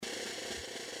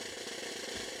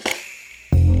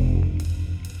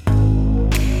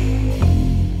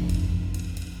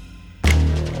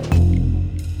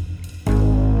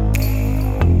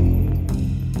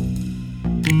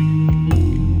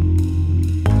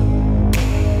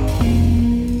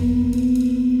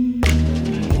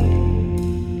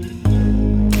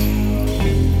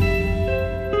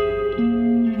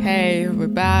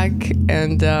Filmstack,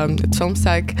 and it's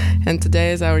Filmstack. And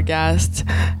today, as our guest,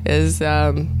 is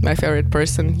my favorite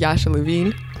person, Yasha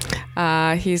Levine.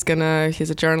 He's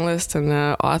a journalist and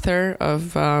author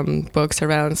of books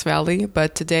Surveillance Valley,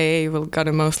 but today we're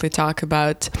gonna mostly talk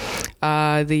about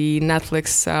the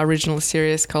Netflix original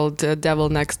series called Devil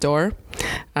Next Door.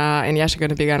 And Yasha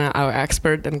gonna be our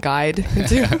expert and guide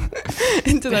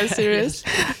into that series.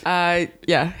 Hey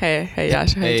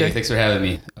Yasha. Hey, thanks for having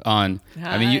me on.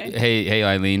 Hi. I mean, hey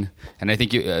Eileen, and I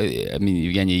think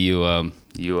Evgenia,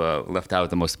 you left out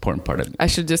the most important part of it. I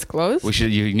should disclose.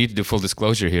 You need to do full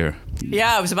disclosure here.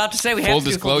 Yeah, I was about to say we have Full to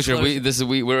do disclosure. full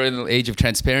disclosure. We're in the age of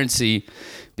transparency,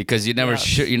 because you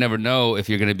never know if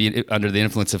you're going to be under the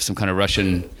influence of some kind of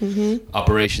Russian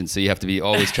operation. So you have to be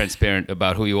always transparent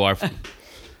about who you are.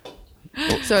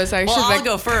 So it's actually I'll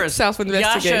go first.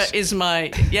 Self-investigation. Yasha is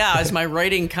my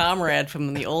writing comrade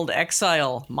from the old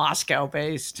exile,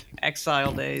 Moscow-based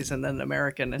exile days, and then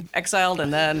American exiled,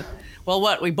 and then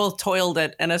we both toiled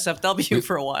at NSFW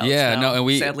for a while. Yeah, Now, and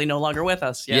we sadly no longer with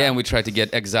us. Yeah, and we tried to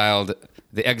get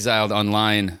the exiled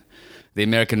online, the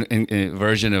American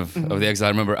version of the exile.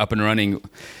 I remember up and running,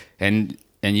 and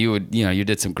you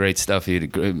did some great stuff. You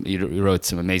wrote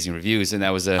some amazing reviews, and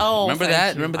that was remember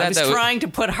that? I was trying to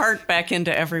put heart back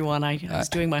into everyone. I was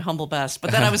doing my humble best,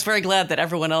 but then I was very glad that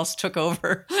everyone else took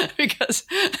over because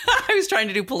I was trying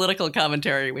to do political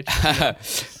commentary, which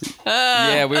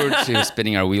yeah, we were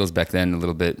spinning our wheels back then a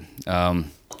little bit.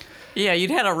 Yeah,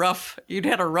 you'd had a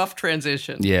rough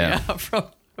transition. Yeah.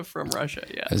 From Russia.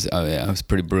 Yeah. It was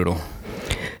pretty brutal.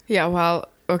 Yeah, well,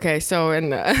 okay, so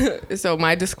so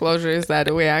my disclosure is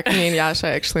that me and Yasha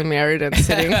actually married and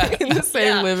sitting in the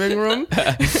same living room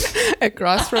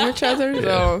across from each other.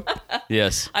 So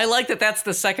yes, I like that. That's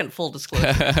the second full disclosure.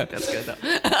 I think that's good though.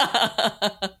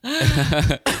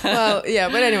 Well, yeah,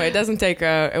 but anyway, it doesn't take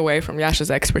away from Yasha's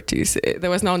expertise.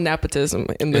 There was no nepotism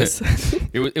in this.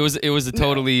 It was a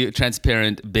totally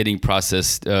transparent bidding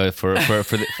process for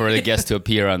the guest to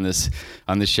appear on this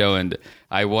show, and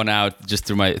I won out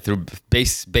just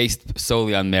based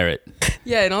solely on merit.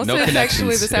 Yeah, and also it's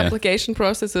actually this application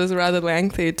process is rather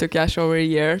lengthy. It took Yasha over a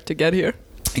year to get here.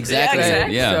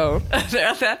 Exactly. Yeah. So.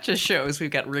 That just shows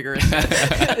we've got rigorous.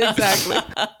 Exactly.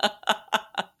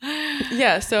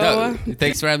 Yeah. So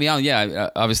thanks for having me on. Yeah,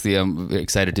 obviously I'm very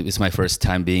excited. It's my first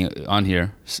time being on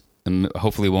here, and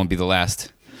hopefully it won't be the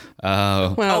last.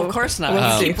 Well, of course not.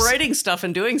 We'll keep writing stuff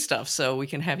and doing stuff, so we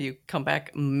can have you come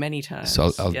back many times.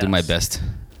 So I'll do my best.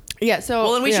 Yeah. So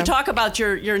well, and we should talk about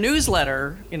your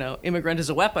newsletter. Immigrant is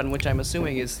a Weapon, which I'm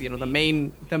assuming is the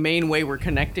main way we're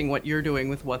connecting what you're doing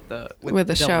with the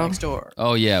Devil show Next Door.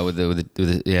 Oh yeah, with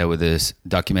this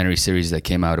documentary series that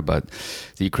came out about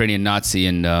the Ukrainian Nazi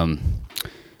and.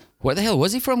 Where the hell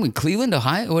was he from? In Cleveland,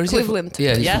 Ohio? Where is Cleveland. He?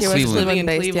 Yeah, he's yes, from he was Cleveland. living in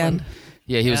Based, Cleveland.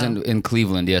 Yeah, he was in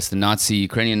Cleveland. Yes, the Nazi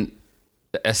Ukrainian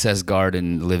SS guard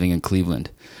and living in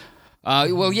Cleveland.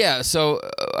 Well, yeah. So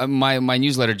my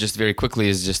newsletter, just very quickly,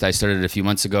 I started it a few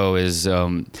months ago. Is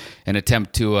an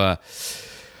attempt to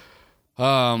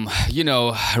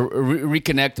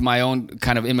reconnect my own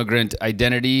kind of immigrant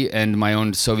identity and my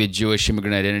own Soviet Jewish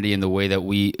immigrant identity in the way that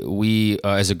we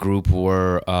as a group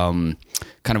were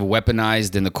kind of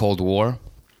weaponized in the Cold War.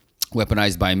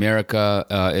 Weaponized by America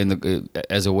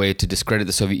as a way to discredit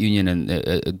the Soviet Union,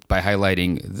 and by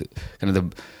highlighting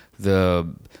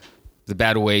the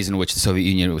bad ways in which the Soviet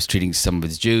Union was treating some of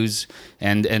its Jews,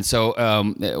 and so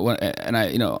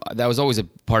that was always a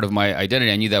part of my identity.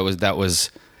 I knew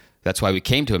that's why we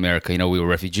came to America. We were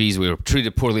refugees. We were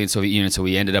treated poorly in the Soviet Union, so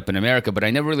we ended up in America. But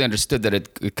I never really understood that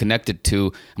it connected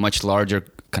to a much larger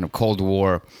kind of Cold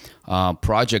War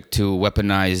project to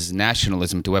weaponize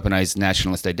nationalism, to weaponize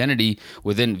nationalist identity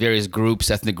within various groups,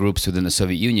 ethnic groups within the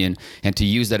Soviet Union, and to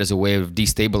use that as a way of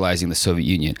destabilizing the Soviet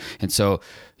Union. And so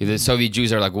the Soviet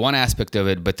Jews are like one aspect of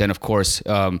it, but then, of course,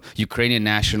 Ukrainian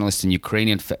nationalists and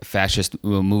Ukrainian fascist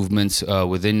movements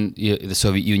within the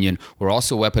Soviet Union were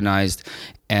also weaponized.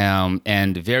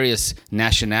 And various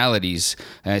nationalities,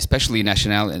 especially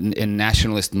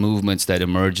nationalist movements that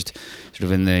emerged sort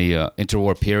of in the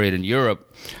interwar period in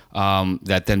Europe,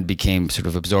 that then became sort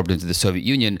of absorbed into the Soviet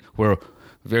Union, were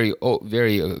very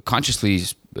consciously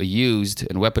used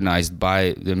and weaponized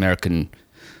by the American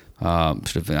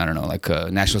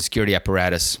national security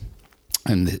apparatus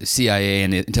and the CIA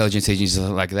and the intelligence agencies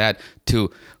like that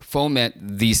to foment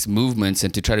these movements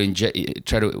and to try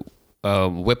to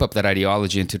whip up that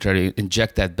ideology and to try to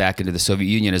inject that back into the Soviet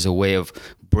Union as a way of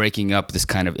breaking up this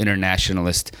kind of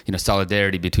internationalist,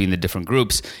 solidarity between the different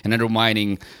groups and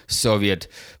undermining Soviet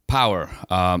power.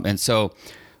 And so,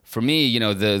 for me,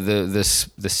 the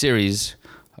series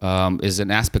is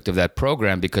an aspect of that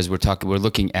program because we're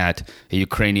looking at a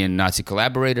Ukrainian Nazi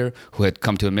collaborator who had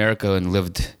come to America and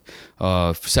lived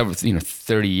for several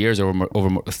 30 years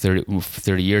over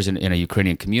 30 years in a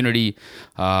Ukrainian community,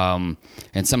 and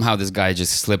somehow this guy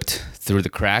just slipped through the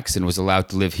cracks and was allowed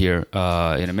to live here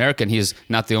in America. And he is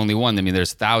not the only one. I mean,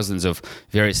 there's thousands of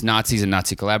various Nazis and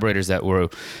Nazi collaborators that were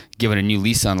given a new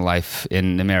lease on life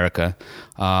in America.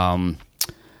 And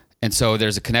so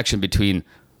there's a connection between,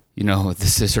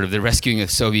 this is sort of the rescuing of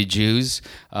Soviet Jews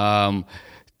to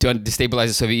destabilize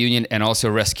the Soviet Union, and also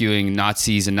rescuing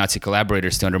Nazis and Nazi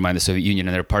collaborators to undermine the Soviet Union.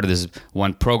 And they're part of this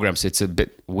one program, so it's a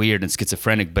bit weird and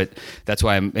schizophrenic, but that's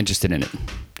why I'm interested in it.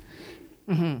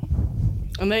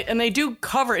 Mm-hmm. And they do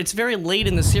cover. It's very late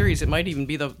in the series. It might even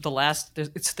be the last.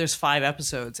 There's 5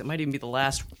 episodes. It might even be the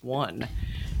last one,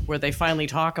 where they finally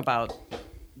talk about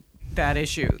that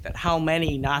issue, that how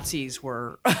many Nazis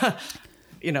were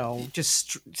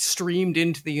just streamed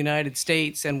into the United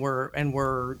States and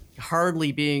were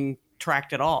hardly being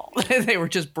tracked at all. They were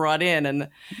just brought in, and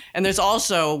there's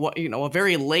also a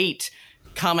very late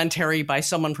commentary by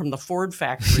someone from the Ford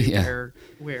factory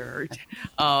where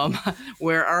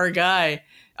our guy,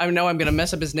 I know I'm going to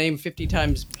mess up his name 50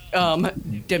 times.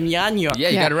 Demyanuk. Yeah,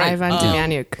 you got it right. Ivan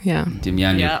Demyanuk. Yeah.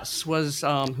 Demyanuk. Yes, was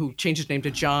who changed his name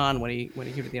to John when he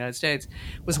came to the United States.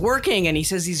 Was working, and he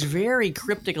says these very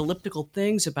cryptic, elliptical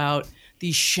things about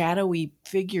these shadowy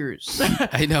figures.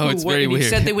 I know, it's very weird. He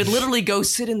said they would literally go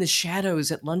sit in the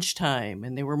shadows at lunchtime,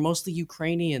 and they were mostly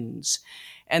Ukrainians.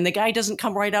 And the guy doesn't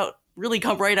come right out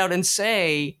and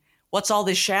say, what's all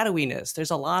this shadowiness?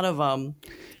 There's a lot of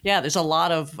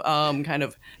kind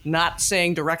of not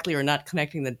saying directly or not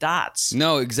connecting the dots.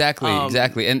 No, exactly,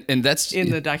 and that's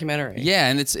in the documentary. Yeah,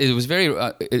 and it was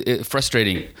very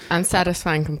frustrating,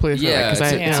 unsatisfying, completely. Yeah, it's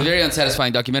a very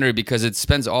unsatisfying documentary because it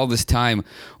spends all this time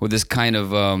with this kind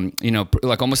of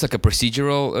like almost like a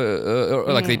procedural,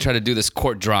 or like they try to do this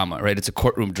court drama, right? It's a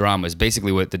courtroom drama. Is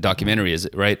basically what the documentary is,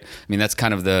 right? I mean, that's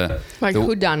kind of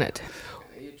who done it.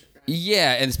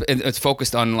 Yeah, and it's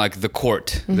focused on like the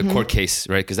court case,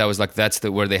 right? Because that was like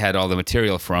where they had all the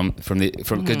material from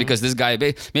because this guy,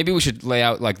 maybe we should lay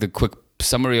out like the quick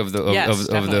summary of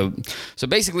the. So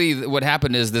basically, what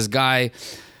happened is this guy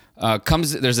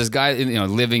comes. There's this guy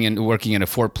living and working in a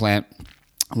Ford plant,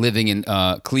 living in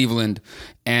Cleveland,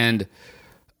 and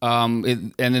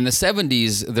in the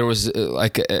 70s there was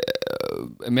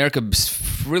America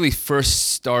really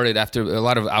first started after a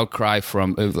lot of outcry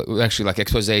from actually like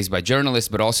exposés by journalists,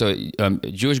 but also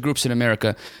Jewish groups in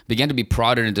America began to be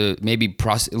prodded into maybe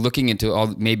looking into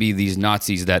all maybe these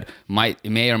Nazis that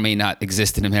may or may not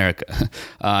exist in America,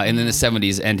 and in the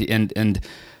 70s, and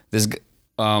this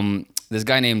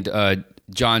guy named Ivan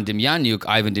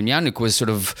Demyanuk was sort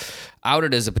of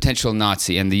outed as a potential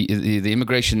Nazi, and the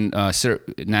Immigration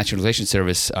Naturalization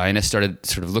Service, INS, started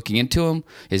sort of looking into him.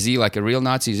 Is he like a real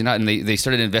Nazi? Is he not? And they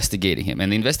started investigating him,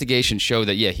 and the investigation showed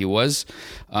that he was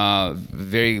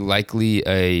very likely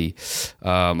a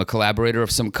collaborator of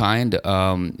some kind.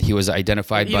 He was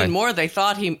identified by even more. They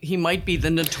thought he might be the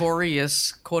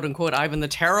notorious quote unquote Ivan the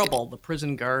Terrible, the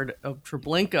prison guard of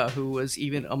Treblinka, who was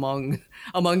even among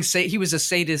he was a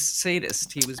sadist.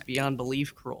 He was beyond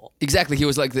belief cruel. Exactly, he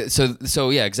was like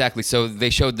exactly. So they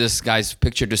showed this guy's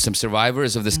picture to some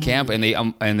survivors of this camp, and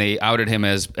they outed him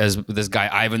as this guy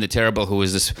Ivan the Terrible, who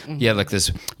was this like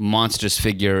this monstrous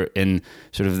figure in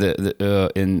sort of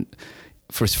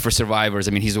for survivors.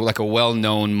 I mean, he's like a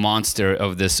well-known monster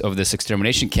of this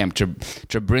extermination camp,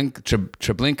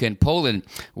 Treblinka in Poland,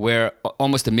 where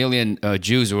almost 1 million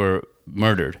Jews were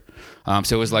murdered.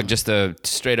 So it was like just a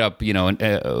straight up,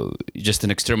 just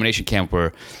an extermination camp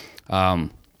where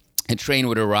a train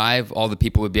would arrive, all the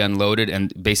people would be unloaded,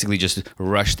 and basically just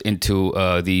rushed into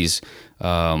these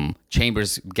gas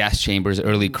chambers,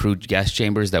 early crude gas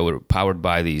chambers that were powered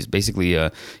by these. Basically,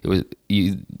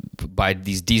 by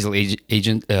these diesel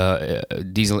engines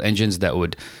that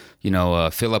would,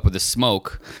 fill up with the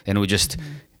smoke, and it would just.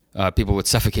 People would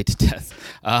suffocate to death,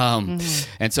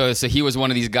 and so he was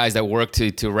one of these guys that worked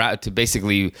to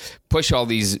basically push all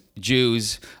these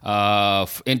Jews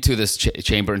into this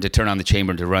chamber and to turn on the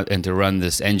chamber and to run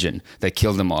this engine that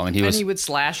killed them all. And he would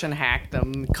slash and hack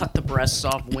them, cut the breasts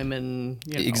off women.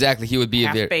 Exactly, he would be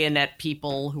bayonet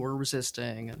people who were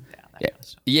resisting, and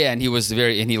and he was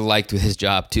he liked his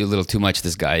job a little too much.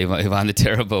 This guy Ivan the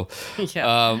Terrible,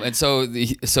 and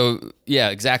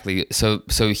exactly. So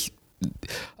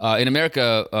in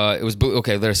America, it was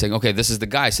okay. They're saying, okay, this is the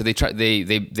guy. So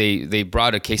they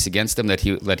brought a case against him that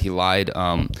he lied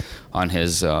on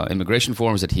his immigration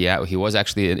forms, that he was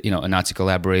actually a Nazi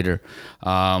collaborator,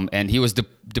 and he was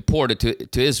deported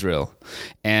to Israel.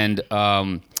 And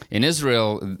in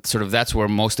Israel, sort of that's where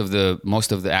most of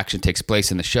the action takes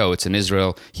place in the show. It's in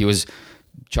Israel. He was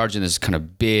charged in this kind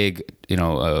of big,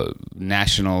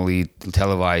 nationally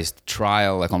televised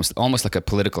trial, like almost like a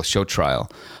political show trial,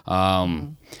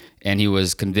 and he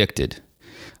was convicted.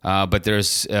 But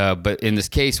in this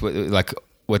case,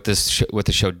 what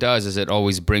the show does is it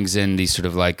always brings in these sort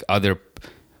of like other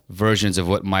versions of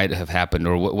what might have happened,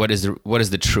 or what is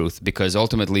the truth, because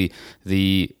ultimately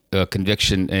the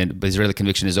conviction and the Israeli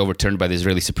conviction is overturned by the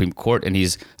Israeli Supreme Court, and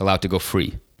he's allowed to go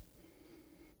free.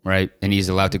 Right, and he's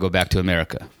allowed to go back to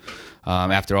America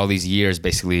after all these years,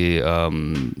 basically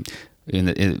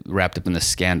wrapped up in the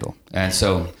scandal. And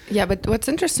so, yeah. But what's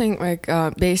interesting, like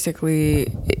basically,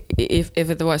 if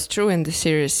it was true, and the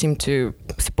series seemed to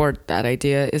support that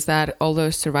idea, is that all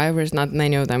those survivors, not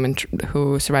many of them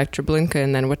who survived Treblinka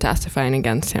and then were testifying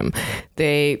against him,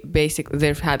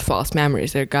 they've had false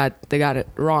memories. They got it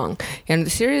wrong. And the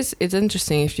series, it's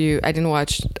interesting. I didn't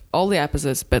watch all the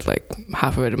episodes, but like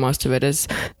half of it, most of it, is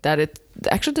that it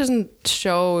actually doesn't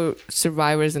show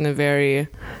survivors in a very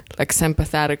like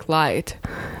sympathetic light.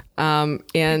 And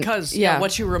because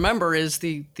what you remember is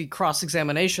the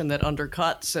cross-examination that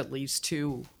undercuts at least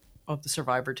two of the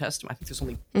survivor testimony. I think there's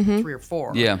only 3 or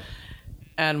 4. Yeah.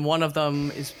 And one of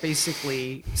them is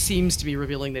basically seems to be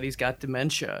revealing that he's got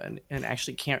dementia and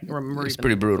actually can't remember. It's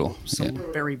pretty brutal.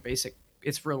 Very basic.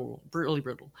 It's brutally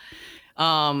brutal.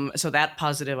 So that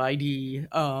positive ID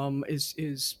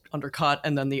is undercut,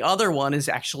 and then the other one is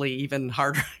actually even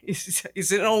harder.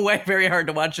 is in a way very hard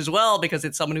to watch as well, because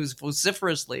it's someone who's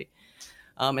vociferously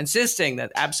insisting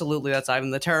that absolutely that's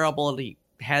Ivan the Terrible, and he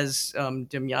has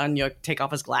Demjanjuk take off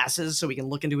his glasses so he can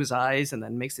look into his eyes, and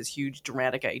then makes this huge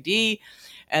dramatic ID,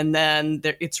 and then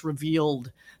it's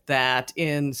revealed that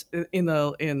in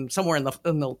somewhere in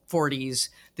the 40s,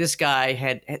 this guy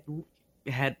had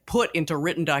put into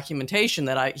written documentation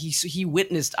that he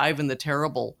witnessed Ivan the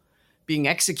Terrible being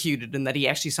executed, and that he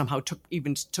actually somehow took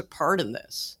part in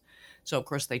this. So of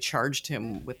course they charged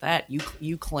him with that.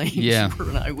 You claimed you were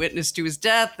an eyewitness to his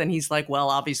death, and he's like, well,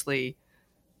 obviously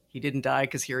he didn't die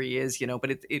because here he is,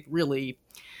 But it really,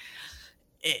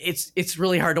 it's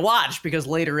really hard to watch, because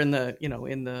later in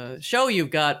the show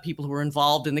you've got people who are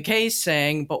involved in the case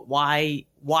saying, but why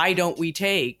don't we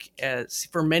take, as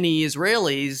for many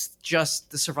Israelis, just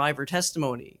the survivor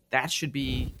testimony? That should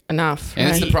be enough. And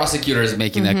it's the prosecutors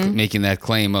making that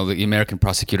claim, of the American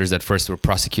prosecutors that first were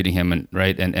prosecuting him, and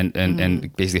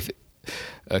basically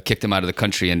kicked him out of the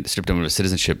country and stripped him of his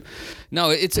citizenship. No,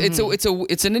 it's an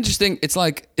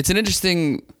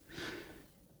interesting.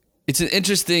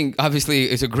 Obviously,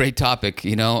 it's a great topic.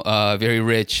 Very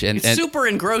rich and super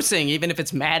engrossing, even if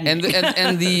it's maddening.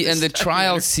 And the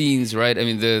trial scenes, right? I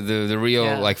mean, the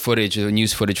real footage, the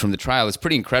news footage from the trial is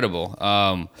pretty incredible.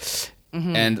 But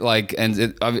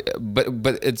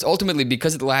it's ultimately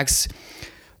because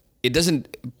it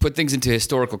doesn't put things into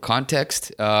historical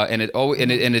context, and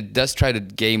it does try to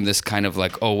game this kind of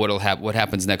like, oh, what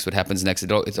happens next?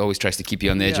 It always tries to keep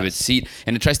you on the edge of its seat,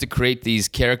 and it tries to create these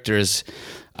characters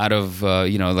out of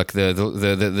like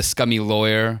the scummy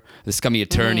lawyer, the scummy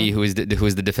attorney who is the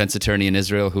defense attorney in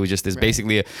Israel, who just is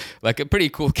basically a pretty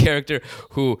cool character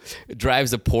who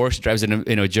drives a Porsche, drives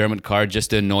a German car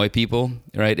just to annoy people,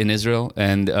 right, in Israel,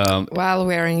 and while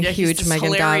wearing huge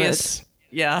Megan David.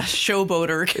 Yeah,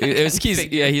 showboater.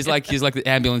 He's like the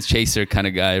ambulance chaser kind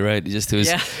of guy, right? Just who's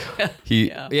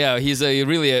he's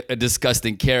really a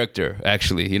disgusting character.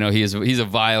 Actually, he's a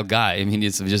vile guy. I mean,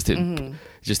 it's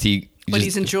but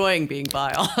he's enjoying being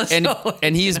vile,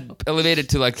 and he's elevated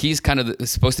to like he's kind of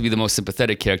supposed to be the most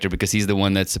sympathetic character because he's the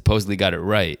one that supposedly got it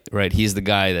right. He's the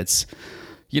guy that's.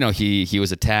 He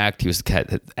was attacked. He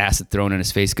had acid thrown in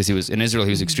his face because he was in Israel.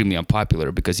 He was extremely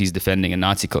unpopular because he's defending a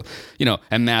Nazi,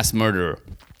 a mass murderer,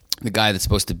 the guy that's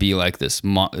supposed to be like this,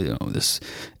 this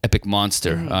epic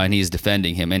monster, and he's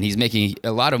defending him, and he's making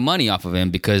a lot of money off of him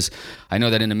because I know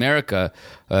that in America,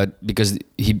 because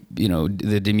the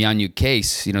Demjanjuk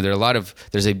case,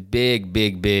 there's a big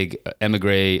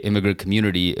immigrant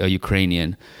community,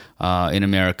 Ukrainian, in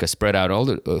America, spread out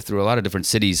through a lot of different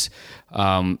cities,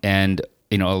 and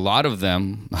a lot of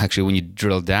them, actually, when you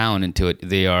drill down into it,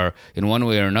 they are in one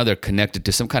way or another connected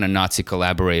to some kind of Nazi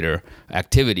collaborator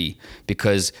activity,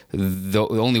 because the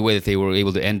only way that they were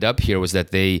able to end up here was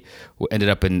that they ended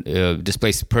up in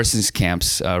displaced persons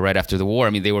camps right after the war.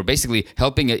 I mean, they were basically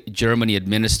helping Germany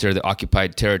administer the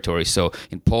occupied territory. So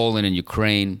in Poland and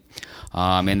Ukraine,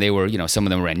 and they were, some of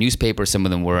them ran newspapers, some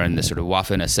of them were in the sort of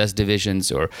Waffen SS divisions,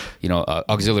 or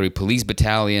auxiliary police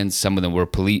battalions. Some of them were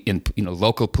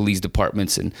local police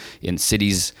departments in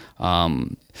cities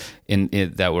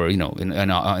that were in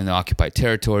the occupied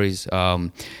territories.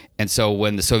 And so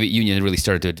when the Soviet Union really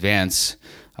started to advance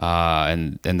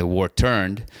and the war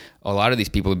turned, a lot of these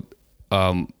people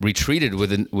retreated with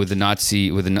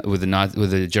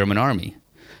the German army,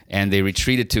 and they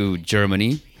retreated to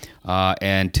Germany.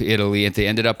 And to Italy, and they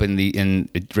ended up in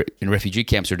refugee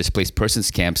camps or displaced persons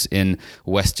camps in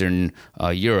Western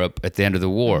Europe at the end of the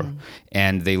war.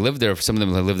 And they lived there. Some of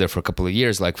them lived there for a couple of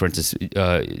years. Like, for instance,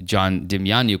 John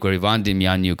Demjanjuk, or Ivan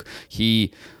Demjanjuk,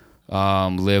 he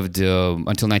lived until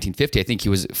 1950. I think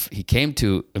he came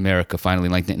to America finally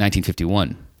in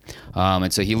 1951.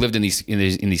 And so he lived in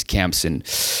these camps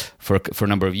for a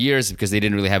number of years, because they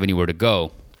didn't really have anywhere to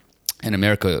go. And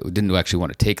America didn't actually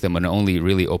want to take them, and only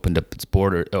really opened up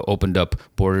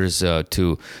borders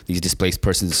to these displaced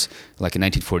persons, like in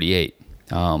 1948.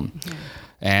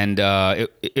 And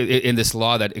in this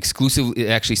law that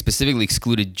actually specifically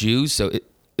excluded Jews. So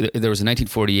there was a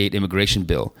 1948 immigration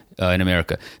bill in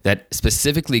America that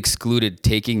specifically excluded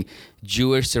taking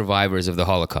Jewish survivors of the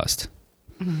Holocaust.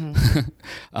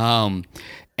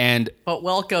 But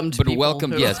welcome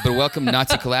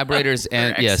Nazi collaborators,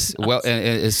 and yes,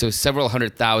 so several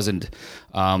 100,000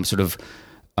 sort of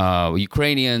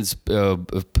Ukrainians,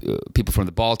 people from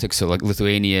the Baltics, so like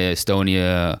Lithuania,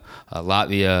 Estonia,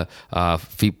 Latvia,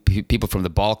 people from the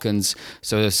Balkans.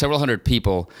 So there's several hundred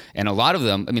people, and a lot of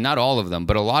them, I mean, not all of them,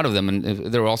 but a lot of them, and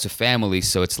there were also families,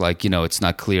 so it's like, it's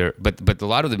not clear, but a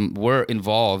lot of them were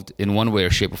involved in one way or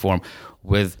shape or form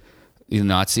with the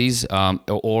Nazis,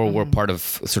 or were part of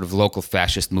sort of local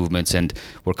fascist movements, and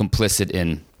were complicit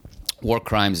in war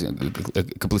crimes,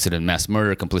 complicit in mass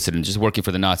murder, complicit in just working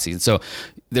for the Nazis. And so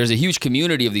there's a huge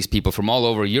community of these people from all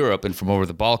over Europe and from over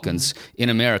the Balkans in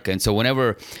America. And so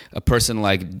whenever a person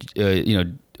like,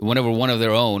 whenever one of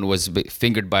their own was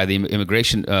fingered by the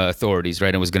immigration authorities,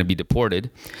 right, and was going to be deported,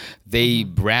 they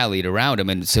rallied around him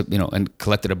and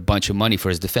collected a bunch of money for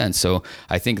his defense. So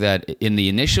I think that in the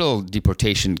initial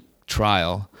deportation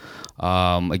trial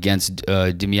against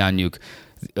Demjanjuk,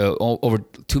 over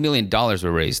 $2 million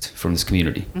were raised from this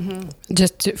community.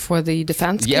 Just for the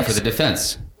defense? Yeah, for the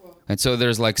defense. And so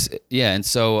there's and in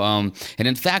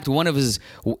fact,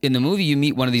 in the movie you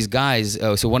meet one of these guys. He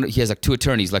has like two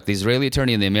attorneys, like the Israeli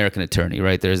attorney and the American attorney,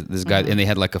 right? There's this guy, and they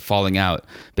had like a falling out.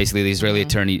 Basically, the Israeli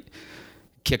attorney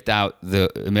kicked out the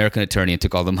American attorney and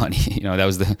took all the money. That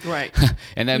was the right.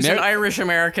 And then an Irish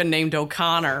American named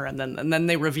O'Connor, and then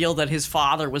they revealed that his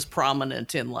father was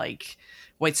prominent in like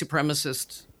white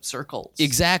supremacist circles.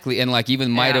 Exactly, and like even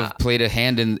might have played a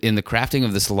hand in the crafting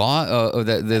of this law.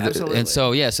 Absolutely. And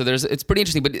so it's pretty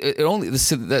interesting. But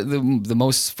the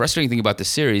most frustrating thing about the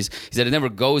series is that it never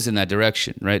goes in that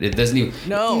direction, right? It doesn't even.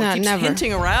 No, it keeps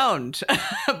hinting around,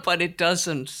 but it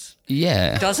doesn't.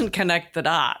 Yeah. Doesn't connect the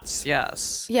dots.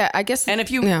 Yes. Yeah, I guess. And if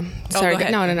you. Yeah. Sorry. Go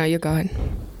ahead. No. You go ahead.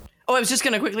 Oh, I was just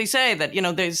going to quickly say that,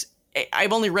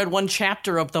 I've only read one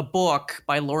chapter of the book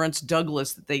by Lawrence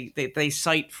Douglas that they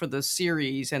cite for the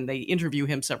series, and they interview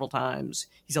him several times.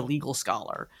 He's a legal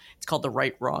scholar. It's called The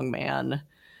Right Wrong Man,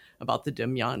 about the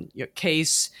Demjanjuk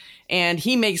case. And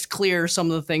he makes clear some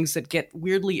of the things that get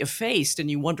weirdly effaced,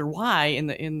 and you wonder why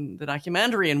in the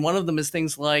documentary. And one of them is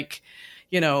things like,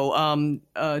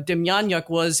 Demjanjuk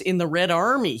was in the Red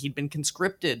Army. He'd been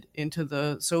conscripted into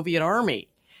the Soviet Army.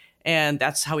 And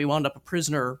that's how he wound up a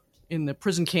prisoner in the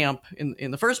prison camp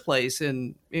in the first place.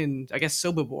 In I guess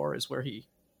Sobibor is where he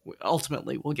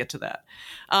ultimately, we'll get to that.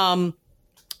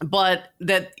 But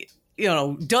that,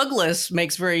 Douglas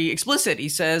makes very explicit. He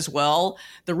says, well,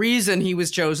 the reason he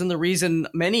was chosen, the reason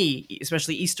many,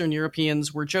 especially Eastern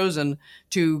Europeans, were chosen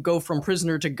to go from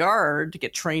prisoner to guard, to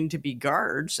get trained to be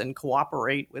guards and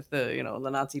cooperate with the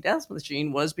Nazi death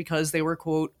machine, was because they were,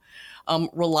 quote,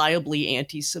 reliably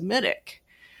anti-Semitic.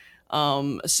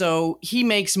 So he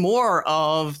makes more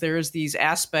of, there's these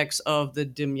aspects of the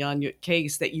Demjanjuk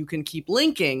case that you can keep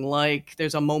linking. Like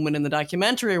there's a moment in the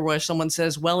documentary where someone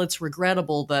says, well, it's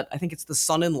regrettable that, I think it's the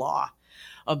son-in-law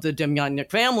of the Demjanjuk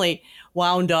family,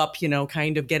 wound up,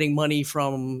 kind of getting money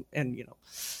from, and,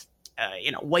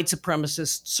 white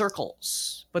supremacist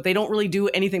circles, but they don't really do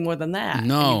anything more than that.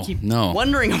 No, and you keep no.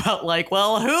 wondering about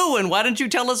well, who and why don't you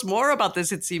tell us more about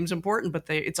this? It seems important, but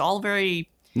it's all very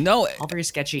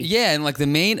sketchy. Yeah, and like the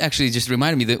main, actually, just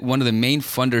reminded me that one of the main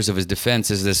funders of his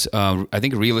defense is this, I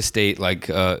think, real estate,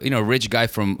 rich guy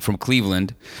from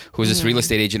Cleveland, who was this real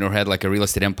estate agent or had like a real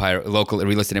estate empire, local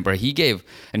real estate empire.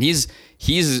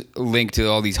 He's linked to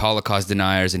all these Holocaust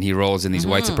deniers, and he rolls in these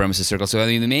white supremacist circles. So I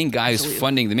mean, the main guy who's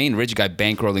funding, the main rich guy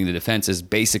bankrolling the defense is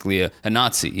basically a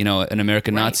Nazi, an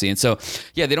American Nazi. And so,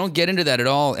 yeah, they don't get into that at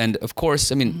all. And of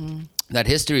course, I mean, that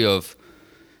history of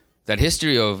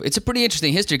it's a pretty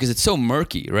interesting history because it's so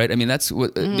murky, right? I mean, that's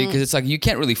what because it's like you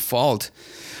can't really fault.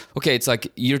 Okay, it's like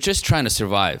you're just trying to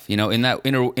survive, in that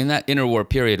interwar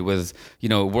period with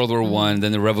World War I,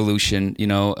 then the Revolution,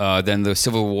 then the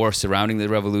Civil War surrounding the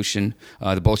Revolution,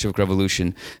 the Bolshevik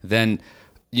Revolution, then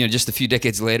just a few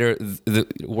decades later, the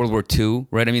World War II,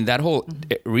 right? I mean, that whole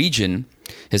region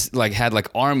has had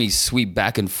armies sweep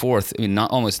back and forth, I mean,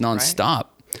 almost nonstop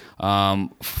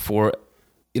for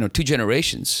 2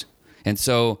 generations. And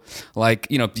so,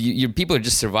 your people are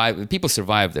just survive. People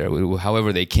survive there,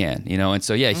 however they can, And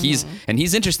so, yeah, he's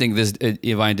interesting. This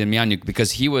Ivan Demjanjuk,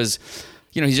 because he was,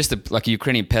 he's just a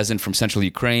Ukrainian peasant from central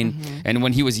Ukraine. And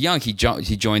when he was young, he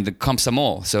joined the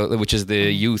Komsomol, which is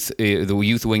the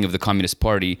youth wing of the Communist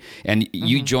Party. And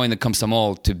you join the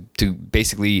Komsomol to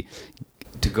basically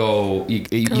to go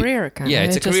career kind of. Yeah,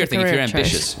 it's a career thing if you're choice.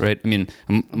 ambitious, right? I mean,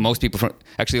 most people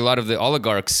actually a lot of the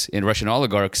Russian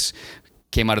oligarchs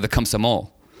came out of the Komsomol.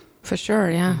 For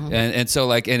sure, yeah. And so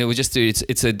and it was just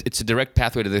it's a direct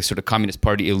pathway to the sort of Communist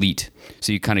Party elite.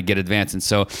 So you kind of get advanced. And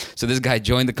so this guy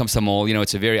joined the Komsomol.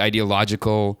 It's a very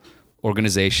ideological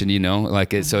organization,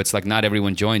 so it's like not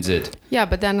everyone joins it. Yeah,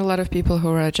 but then a lot of people who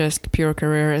are just pure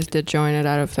careerists did join it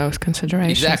out of those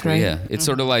considerations. Exactly. Right? Yeah, it's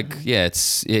sort of like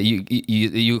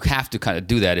you have to kind of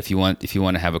do that if you want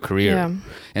to have a career. Yeah.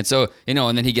 And so and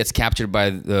then he gets captured by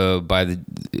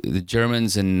the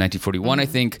Germans in 1941, I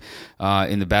think,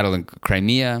 in the battle in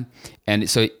Crimea, and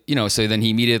so so then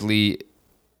he immediately.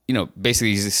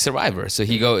 Basically he's a survivor. So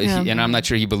and I'm not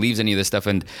sure he believes any of this stuff,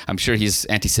 and I'm sure he's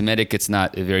anti-Semitic. It's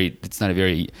not a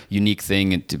very unique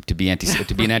thing to be an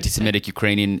anti-Semitic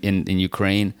Ukrainian in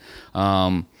Ukraine.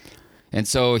 And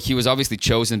so he was obviously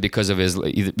chosen because of his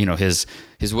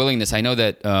willingness. I know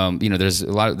that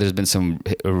there's been some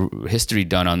history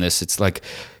done on this. It's like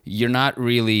you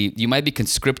might be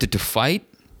conscripted to fight,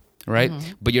 right?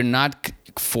 But you're not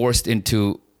forced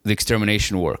into the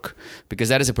extermination work, because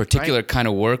that is a particular kind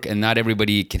of work and not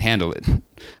everybody can handle it.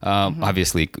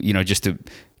 Obviously, just to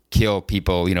kill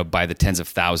people, by the tens of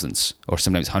thousands or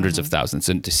sometimes hundreds of thousands,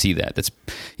 and to see that's,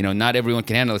 not everyone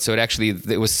can handle it. So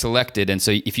it was selected. And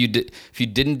so if you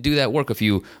didn't do that work, if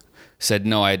you said,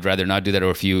 no, I'd rather not do that,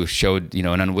 or if you showed,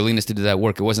 an unwillingness to do that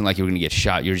work, it wasn't like you were going to get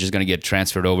shot. You're just going to get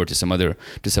transferred over to some other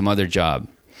job.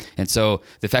 And so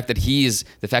the fact that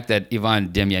Ivan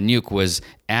Demjanjuk was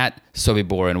at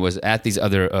Sobibor and was at these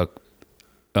other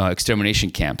extermination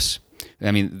camps,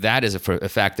 I mean, that is a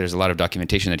fact. There's a lot of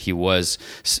documentation that he was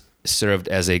served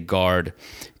as a guard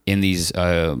in these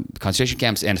concentration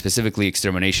camps and specifically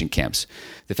extermination camps.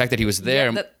 The fact that he was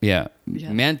there,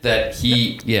 meant that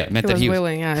he was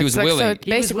willing. Yeah, he was willing. So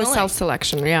basically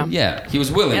self-selection. Yeah. Yeah, he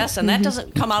was willing. Yes, and that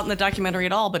doesn't come out in the documentary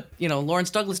at all. But Lawrence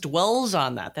Douglas dwells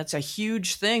on that. That's a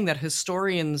huge thing that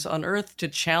historians unearth to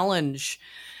challenge.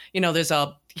 There's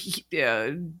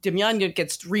Demjanjuk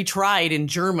gets retried in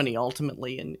Germany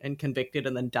ultimately and convicted,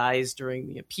 and then dies during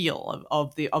the appeal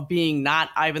of being not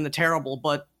Ivan the Terrible,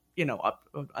 but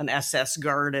an SS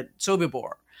guard at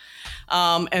Sobibor.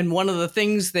 And one of the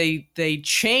things they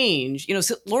change,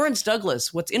 so Lawrence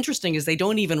Douglas, what's interesting is they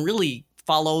don't even really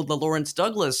follow the Lawrence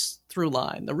Douglas through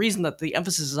line. The reason that the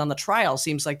emphasis is on the trial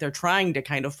seems like they're trying to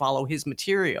kind of follow his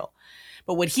material.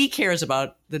 But what he cares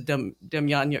about the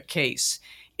Demjanjuk case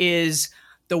is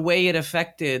the way it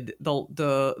affected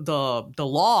the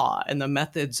law and the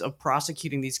methods of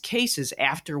prosecuting these cases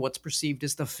after what's perceived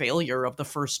as the failure of the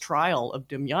first trial of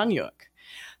Demjanjuk.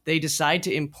 They decide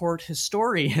to import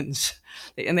historians,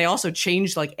 and they also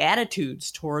change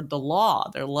attitudes toward the law.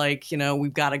 They're like,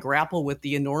 we've got to grapple with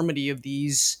the enormity of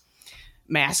these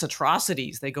mass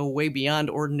atrocities. They go way beyond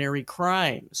ordinary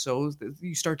crime. So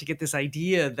you start to get this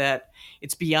idea that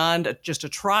it's beyond just a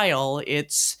trial.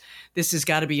 This has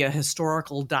got to be a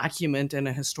historical document and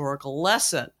a historical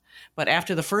lesson. But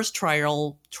after the first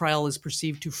trial is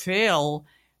perceived to fail,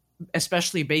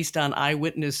 especially based on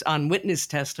witness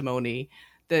testimony,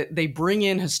 that they bring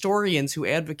in historians who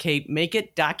advocate make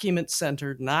it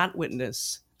document-centered, not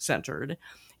witness-centered,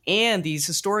 And these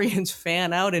historians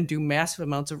fan out and do massive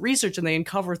amounts of research, and they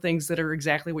uncover things that are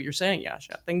exactly what you're saying,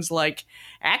 Yasha. Things like,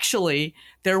 actually,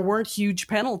 there weren't huge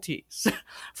penalties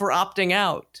for opting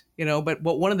out, but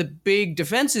one of the big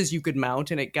defenses you could mount,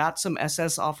 and it got some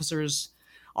SS officers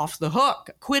off the hook,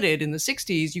 acquitted in the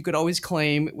 60s, you could always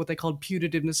claim what they called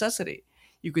putative necessity.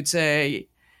 You could say,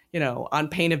 on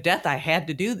pain of death, I had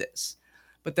to do this.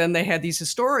 But then they had these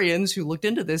historians who looked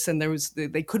into this, and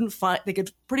they could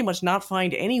pretty much not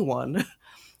find anyone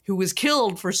who was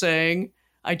killed for saying,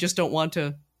 I don't want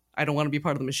to be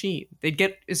part of the machine. They'd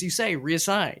get, as you say,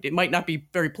 reassigned. It might not be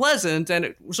very pleasant, and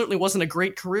it certainly wasn't a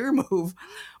great career move,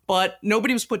 but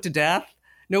nobody was put to death.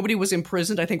 Nobody was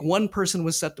imprisoned. I think one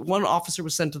officer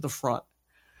was sent to the front.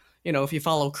 If you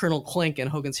follow Colonel Klink and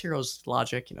Hogan's Heroes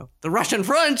logic, the Russian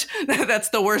front, that's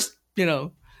the worst,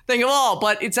 thing of all.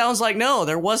 But it sounds like, no,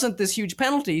 there wasn't this huge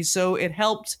penalty. So it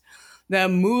helped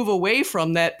them move away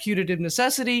from that putative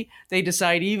necessity. They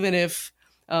decide even if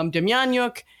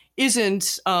Demjanjuk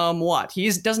isn't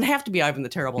he doesn't have to be Ivan the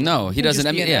Terrible. No, he doesn't.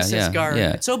 I mean, SS guard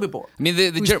at Sobibor. I mean,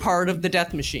 who's part of the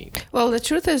death machine. Well, the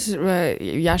truth is,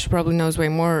 Yasha probably knows way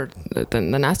more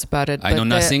than us about it. I know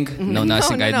nothing. No,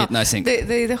 nothing. No. I admit nothing.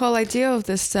 The whole idea of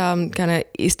this kind of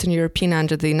Eastern European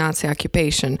under the Nazi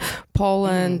occupation,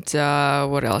 Poland,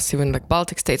 what else? Even like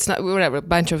Baltic states, whatever, a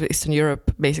bunch of Eastern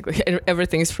Europe, basically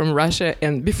everything is from Russia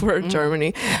and before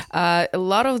Germany. A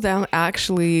lot of them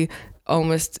actually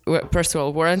first of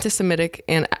all, were anti-Semitic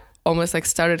and almost like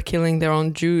started killing their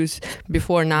own Jews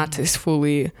before Nazis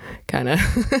fully kind of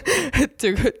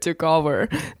took over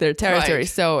their territory. Right.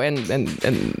 So and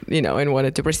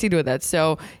wanted to proceed with that.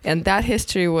 So and that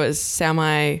history was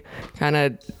semi kind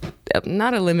of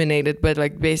not eliminated, but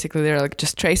like basically there are like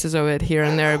just traces of it here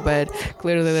and there. But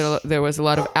clearly there was a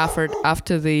lot of effort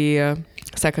after the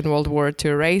Second World War to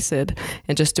erase it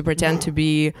and just to pretend to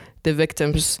be the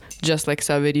victims, just like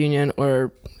Soviet Union,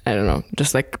 or I don't know,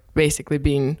 just like basically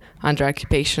being under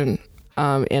occupation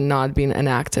and not being an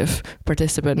active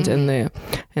participant in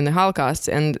the Holocaust.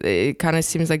 And it kind of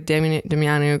seems like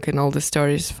Demjanjuk and all the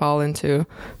stories fall into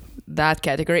that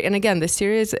category. And again, the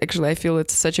series, actually, I feel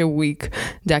it's such a weak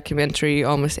documentary,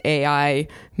 almost AI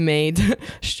made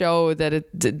show that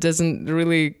it doesn't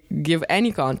really give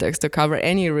any context to cover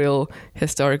any real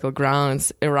historical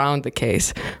grounds around the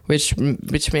case, which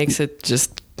makes it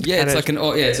just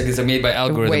it's made by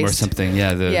algorithm or something.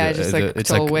 It's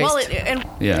all waste. Well,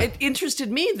 it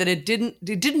interested me that it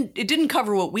didn't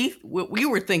cover what we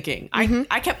were thinking.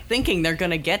 I kept thinking they're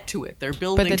going to get to it. They're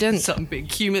building some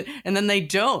big human, and then they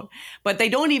don't. But they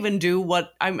don't even do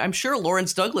what I'm sure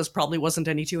Lawrence Douglas probably wasn't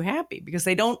any too happy, because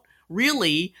they don't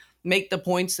really make the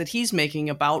points that he's making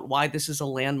about why this is a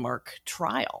landmark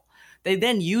trial. They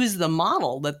then use the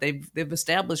model that they've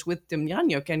established with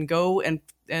Demjanjuk and go and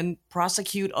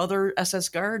prosecute other SS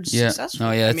guards successfully.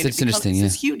 Oh, yeah, it's interesting. It's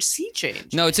this huge sea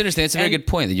change. No, it's interesting. It's a very good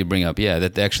point that you bring up. Yeah,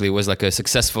 that actually was like a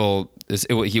successful.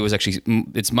 He was actually.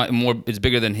 It's more. It's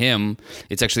bigger than him.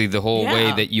 It's actually the whole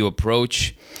way that you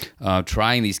approach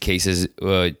trying these cases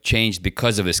changed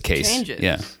because of this case. Changes.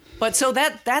 Yeah. But so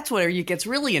that's where it gets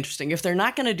really interesting. If they're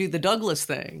not going to do the Douglas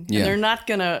thing, and they're not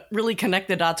going to really connect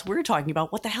the dots we're talking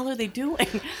about, what the hell are they doing?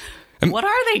 What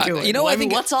are they doing? I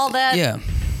think what's all that? Yeah.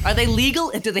 Are they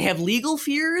legal? Do they have legal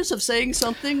fears of saying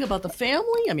something about the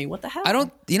family? I mean, what the hell? I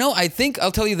don't. I think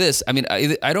I'll tell you this. I mean,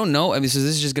 I don't know. I mean, so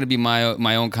this is just going to be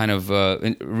my own kind of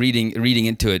reading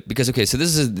into it, because so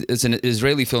it's an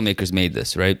Israeli filmmakers made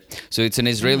this, right? So it's an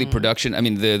Israeli production. I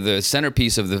mean, the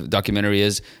centerpiece of the documentary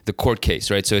is the court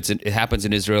case, right? So it happens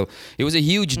in Israel. It was a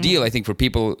huge deal, I think, for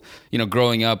people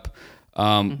growing up.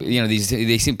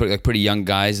 They seem like pretty young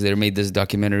guys. They made this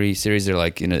documentary series. They're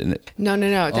like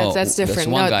No. That's different.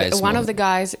 One of the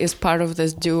guys is part of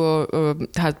this duo,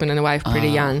 husband and wife, pretty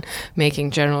young,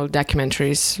 making general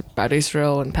documentaries about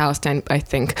Israel and Palestine, I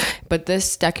think. But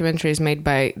this documentary is made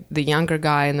by the younger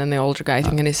guy, and then the older guy, I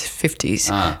think in his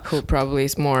 50s, who probably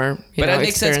is more. But that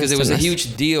makes sense, because it was a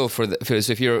huge deal so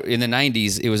if you're in the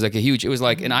 90s, it was like a huge. It was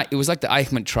like it was like the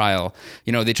Eichmann trial.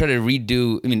 They tried to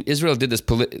redo. I mean, Israel did this.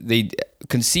 They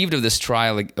conceived of this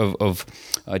trial of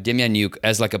Demjanjuk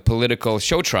as like a political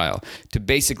show trial to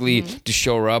basically to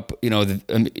shore up,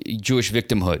 the Jewish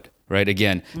victimhood, right?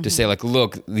 Again, to say like,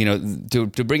 look,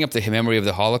 to bring up the memory of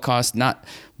the Holocaust, not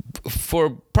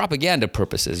for propaganda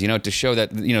purposes, to show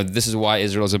that, this is why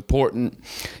Israel is important,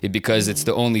 because it's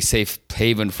the only safe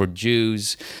haven for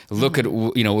Jews. Look at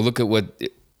what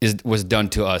was done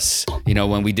to us,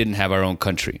 when we didn't have our own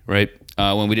country, right?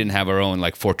 When we didn't have our own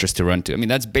like fortress to run to. I mean,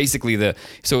 that's basically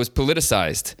so it was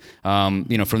politicized, from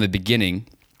the beginning.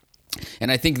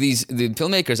 And I think the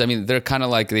filmmakers, I mean, they're kind of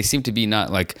like, they seem to be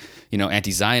not like,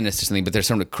 anti-Zionist or something, but they're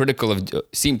sort of critical of,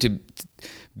 seem to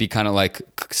be kind of like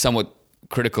somewhat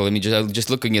critical. I mean, just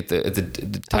looking at the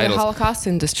titles. The Holocaust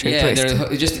industry. Yeah,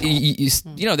 they're just,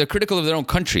 they're critical of their own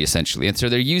country, essentially. And so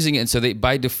they're using it. And so they,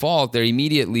 by default, they're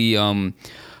immediately,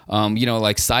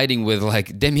 like siding with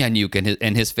like Demjanjuk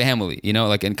and his family,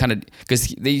 and kind of, because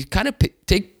they kind of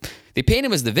they paint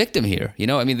him as the victim here,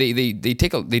 I mean, they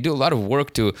do a lot of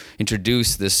work to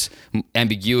introduce this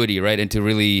ambiguity, right, and to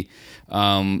really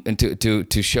and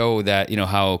to show that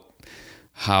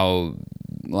how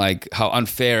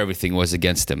unfair everything was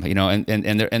against him,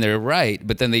 and they're right,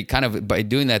 but then they kind of, by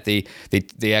doing that,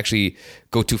 they actually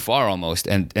go too far almost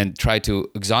and try to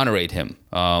exonerate him.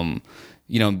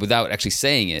 Without actually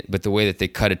saying it, but the way that they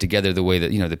cut it together, the way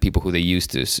that the people who they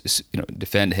used to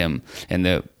defend him, and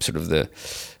the sort of the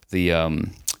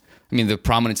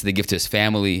prominence they give to his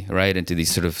family, right, and to these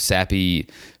sort of sappy,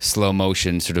 slow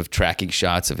motion sort of tracking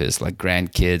shots of his like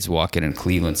grandkids walking in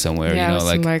Cleveland somewhere,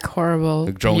 like horrible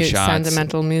drone shots,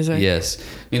 sentimental music. Yes,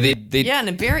 I mean, they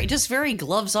and very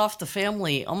gloves off the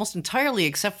family almost entirely,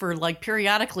 except for like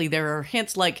periodically there are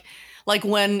hints like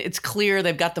when it's clear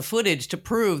they've got the footage to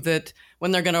prove that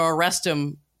when they're going to arrest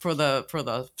him for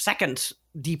the second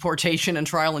deportation and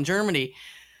trial in Germany,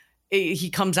 he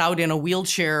comes out in a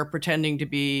wheelchair pretending to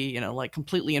be, like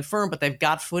completely infirm, but they've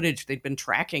got footage. They've been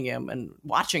tracking him and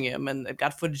watching him, and they've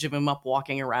got footage of him up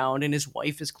walking around, and his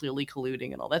wife is clearly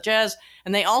colluding and all that jazz.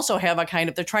 And they also have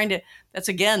they're trying to, that's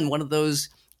again, one of those,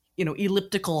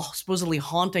 elliptical, supposedly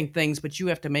haunting things, but you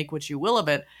have to make what you will of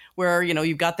it, where,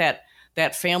 you've got that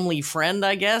family friend,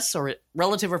 I guess, or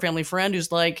relative or family friend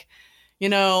who's like,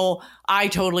 I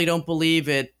totally don't believe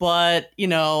it, but,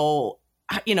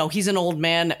 he's an old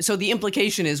man. So the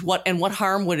implication is what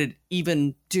harm would it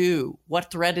even do?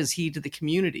 What threat is he to the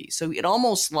community? So it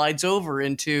almost slides over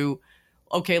into,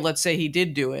 okay, let's say he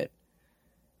did do it.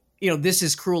 This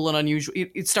is cruel and unusual.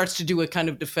 It starts to do a kind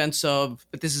of defense of,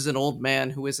 but this is an old man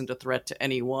who isn't a threat to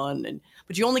anyone.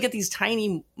 But you only get these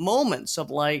tiny moments of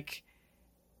like,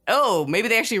 oh, maybe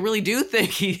they actually really do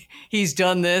think he's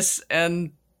done this,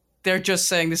 and they're just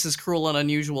saying this is cruel and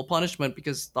unusual punishment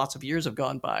because lots of years have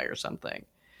gone by or something.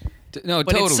 No,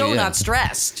 but totally. It's so not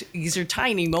stressed. These are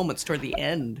tiny moments toward the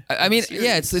end. I mean,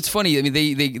 yeah, it's funny. I mean,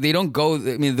 they don't go.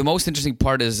 I mean, the most interesting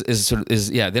part is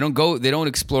they don't go. They don't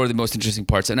explore the most interesting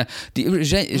parts. And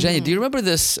Zhenya, do you remember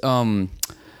this?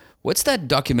 What's that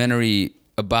documentary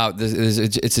about?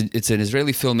 It's an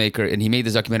Israeli filmmaker, and he made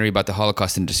this documentary about the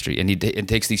Holocaust industry, and he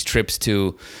takes these trips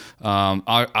to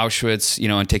Auschwitz,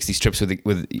 and takes these trips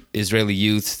with Israeli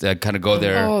youth that kind of go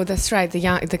there. Oh, that's right. The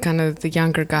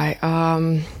younger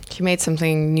guy. He made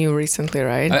something new recently,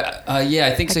 right? Yeah,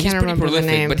 I think so. He's pretty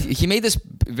prolific, but he made this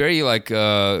very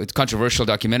controversial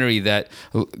documentary that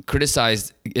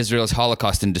criticized Israel's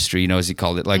Holocaust industry, as he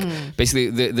called it. Like basically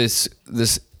this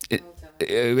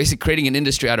basically creating an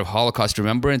industry out of Holocaust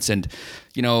remembrance, and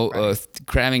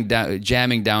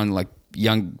jamming down like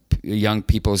young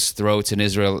people's throats in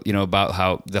Israel, about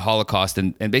how the Holocaust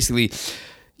and basically,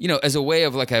 as a way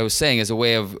of, like I was saying, as a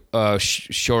way of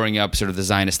shoring up sort of the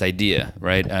Zionist idea,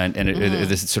 right? And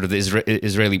this sort of the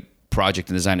Israeli project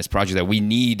and the Zionist project that we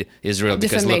need Israel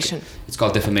because look, it's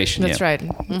called defamation. That's right.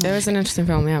 There was an interesting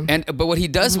film, yeah. But what he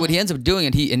does, what he ends up doing,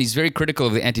 and he's very critical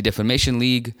of the Anti-Defamation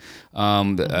League.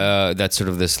 That's sort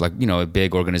of this a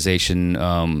big organization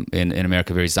in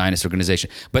America, very Zionist organization.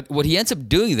 But what he ends up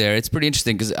doing there, it's pretty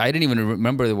interesting because I didn't even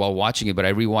remember it while watching it, but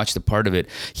I rewatched the part of it.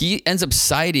 He ends up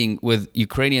siding with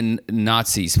Ukrainian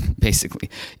Nazis, basically,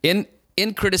 in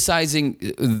criticizing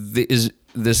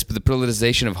the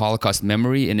politicization of Holocaust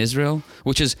memory in Israel,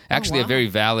 which is actually a very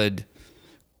valid,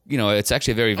 it's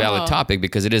actually a very valid topic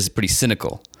because it is pretty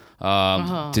cynical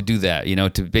to do that,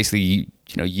 to basically,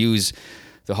 use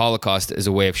the Holocaust as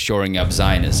a way of shoring up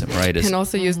Zionism, right? And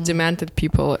also use demented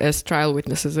people as trial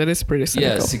witnesses. It is pretty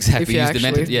cynical. Yes, exactly. If you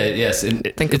demented, yes.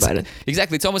 And think about it.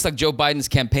 Exactly. It's almost like Joe Biden's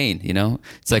campaign,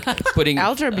 It's like putting...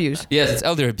 elder abuse. Yes, it's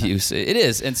elder abuse. It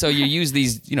is. And so you use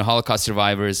these, Holocaust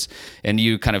survivors, and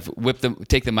you kind of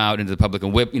take them out into the public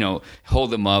and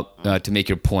hold them up to make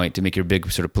your point, to make your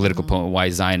big sort of political point why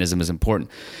Zionism is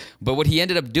important. But what he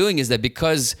ended up doing is that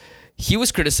because he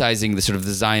was criticizing the sort of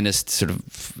the Zionist sort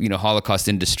of, Holocaust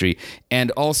industry,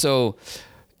 and also,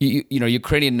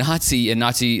 Ukrainian Nazi and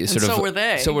Nazi sort of.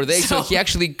 So were they. So he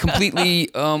actually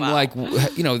completely,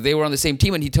 they were on the same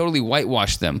team, and he totally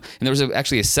whitewashed them. And there was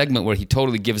actually a segment where he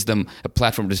totally gives them a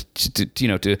platform to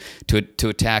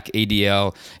attack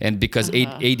ADL, and because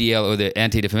ADL, or the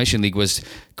Anti-Defamation League, was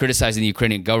criticizing the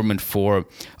Ukrainian government for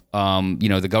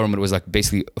the government was like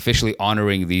basically officially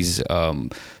honoring these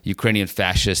Ukrainian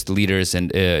fascist leaders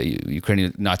and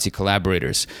Ukrainian Nazi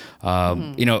collaborators.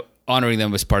 Honoring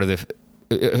them was part of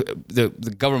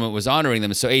the government was honoring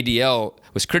them. So ADL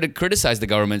was criticized the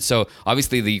government. So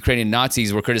obviously the Ukrainian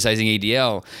Nazis were criticizing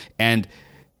ADL, and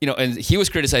he was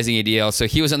criticizing ADL, so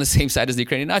he was on the same side as the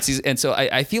Ukrainian Nazis. And so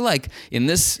I feel like in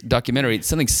this documentary,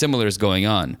 something similar is going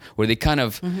on, where they kind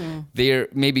of they're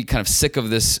maybe kind of sick of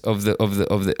this of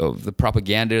the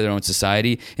propaganda of their own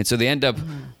society, and so they end up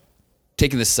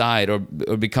taking the side or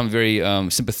become very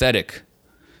sympathetic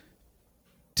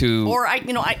to, or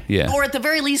at the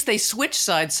very least they switch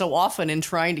sides so often in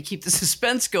trying to keep the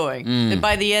suspense going that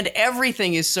by the end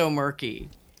everything is so murky.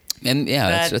 And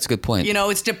that's a good point.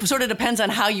 It sort of depends on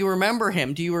how you remember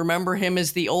him. Do you remember him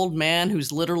as the old man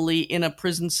who's literally in a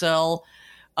prison cell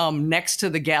next to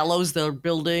the gallows they're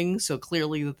building, so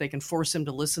clearly that they can force him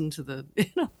to listen to them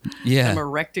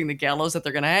erecting the gallows that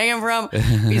they're going to hang him from?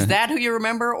 Is that who you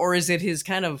remember? Or is it his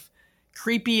kind of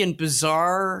creepy and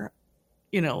bizarre,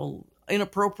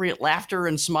 inappropriate laughter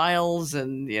and smiles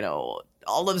and,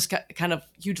 all of this kind of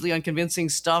hugely unconvincing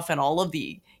stuff and all of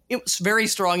the very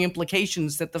strong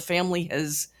implications that the family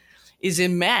is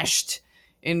enmeshed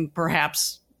in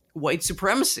perhaps white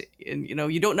supremacy, and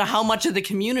you don't know how much of the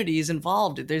community is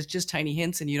involved. There's just tiny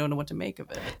hints, and you don't know what to make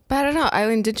of it. But I don't know,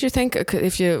 Eileen, did you think,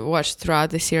 if you watched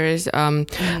throughout the series,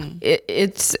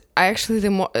 it's actually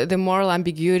the moral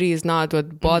ambiguity is not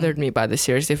what bothered me about the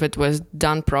series. If it was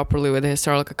done properly with the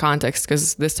historical context,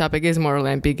 because this topic is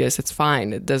morally ambiguous, it's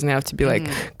fine. It doesn't have to be like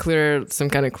some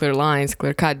kind of clear lines,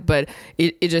 clear cut, but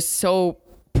it just so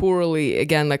poorly,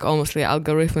 again, like almost like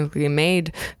algorithmically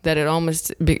made, that it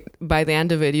almost by the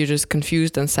end of it you're just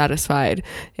confused, unsatisfied,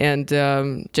 and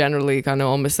generally kind of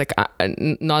almost like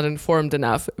not informed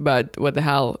enough about what the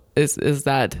hell is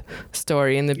that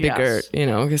story in the bigger in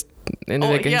the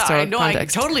bigger historical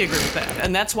context. I totally agree with that,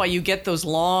 and that's why you get those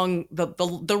long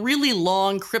the really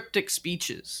long cryptic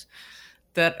speeches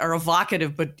that are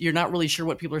evocative, but you're not really sure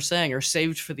what people are saying, or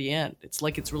saved for the end. It's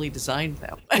like it's really designed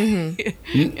that way.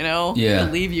 To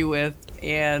leave you with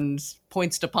and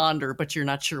points to ponder, but you're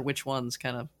not sure which ones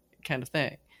kind of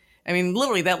thing. I mean,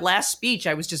 literally that last speech,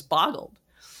 I was just boggled.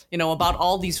 About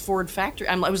all these Ford factory.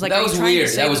 I was like, that was weird.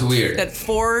 That was weird. That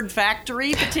Ford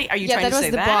factory. Are you trying to say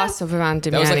that? That was the boss of Ivan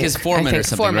Demyanjuk. That was like his foreman or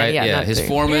something, right? Yeah, his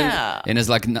foreman in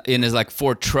his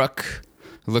Ford truck.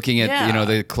 Looking at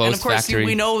the clothes and of course, factory.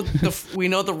 we know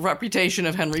the reputation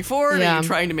of Henry Ford. Are you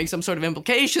trying to make some sort of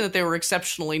implication that they were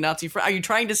exceptionally Nazi friendly? Are you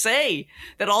trying to say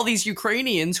that all these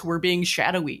Ukrainians who were being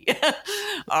shadowy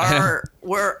are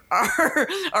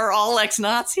all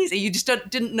ex-Nazis? You just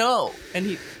didn't know.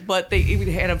 But they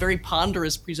had a very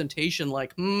ponderous presentation,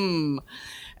 like and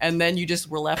then you just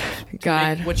were left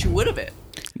to make what you would of it.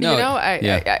 No,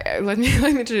 let me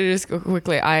introduce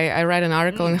quickly. I read an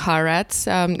article in Haaretz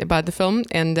about the film,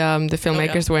 and the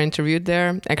filmmakers were interviewed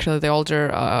there. Actually, the older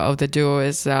of the duo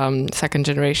is second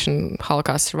generation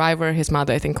Holocaust survivor. His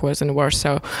mother, I think, was in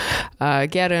Warsaw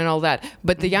Ghetto and all that.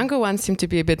 But the younger one seemed to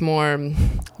be a bit more,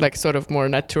 like, sort of more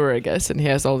nature, I guess, and he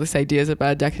has all these ideas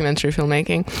about documentary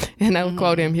filmmaking. And I'll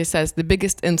quote him. He says, "The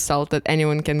biggest insult that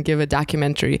anyone can give a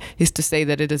documentary is to say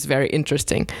that it is very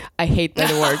interesting." I hate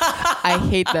that word. I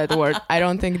hate that word. I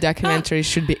don't think documentaries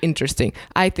should be interesting.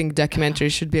 I think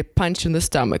documentaries should be a punch in the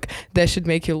stomach. They should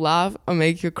make you laugh or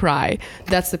make you cry.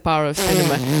 That's the power of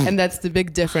cinema. And that's the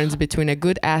big difference between a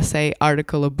good essay,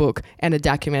 article, or book and a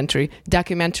documentary.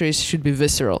 Documentaries should be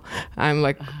visceral. I'm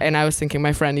like, and I was thinking,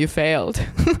 my friend, you failed.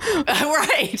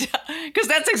 Right. Because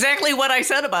that's exactly what I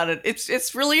said about it.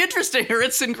 It's really interesting, or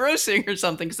it's engrossing or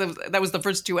something. Because that was the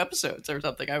first 2 episodes or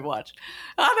something I watched.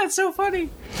 Oh, that's so funny.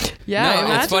 Yeah,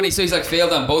 no, it's funny. So he's like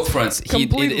failed on both fronts.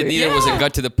 It neither was a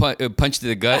gut to the punch to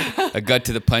the gut, a gut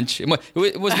to the punch. It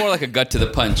was more like a gut to the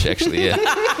punch, actually. Yeah,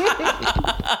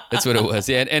 that's what it was.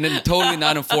 Yeah, and totally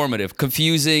not informative,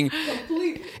 confusing.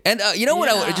 And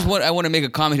what? I want to make a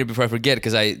comment here before I forget,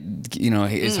 because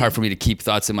it's hard for me to keep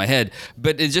thoughts in my head.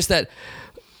 But it's just that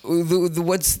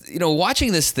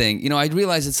watching this thing, I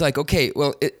realize it's like, okay,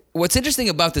 well. What's interesting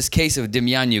about this case of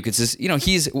Demyanjuk is this,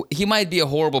 he might be a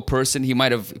horrible person. He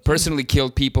might have personally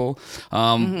killed people,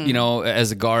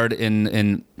 as a guard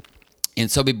in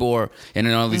Sobibor and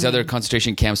in all these other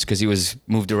concentration camps because he was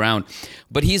moved around.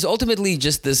 But he's ultimately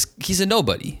just he's a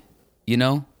nobody,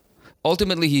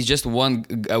 Ultimately, he's just one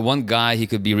guy. He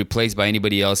could be replaced by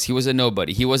anybody else. He was a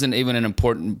nobody. He wasn't even an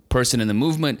important person in the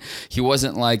movement. He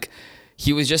wasn't like...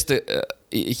 He was just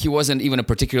he wasn't even a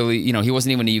particularly, he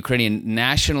wasn't even a Ukrainian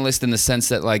nationalist in the sense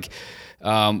that, like,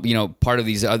 part of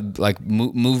these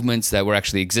movements that were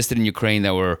actually existed in Ukraine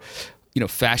that were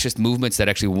fascist movements that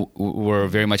actually were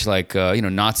very much like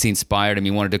Nazi inspired. I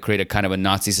mean, he wanted to create a kind of a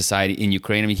Nazi society in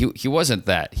Ukraine. I mean, he wasn't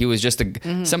that. He was just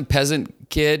some peasant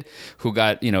kid who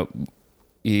got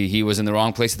he was in the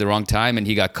wrong place at the wrong time, and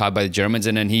he got caught by the Germans,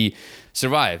 and then he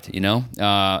survived.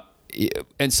 And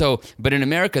so, but in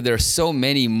America, there are so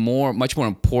many much more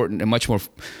important and much more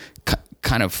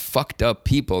kind of fucked up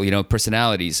people,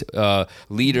 personalities,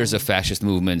 leaders of fascist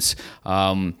movements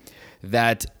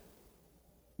that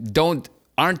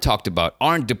aren't talked about,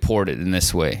 aren't deported in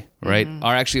this way, right?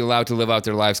 Are actually allowed to live out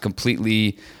their lives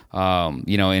completely. We're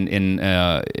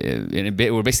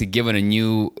basically given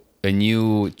a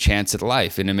new chance at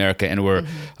life in America, and we're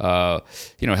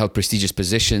held prestigious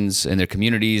positions in their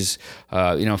communities.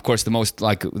 Of course, the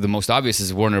most obvious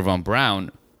is Werner von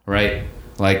Braun, right?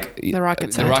 Like the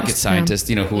rocket scientist,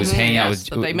 who was hanging out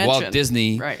with Walt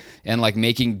Disney, right, and like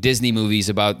making Disney movies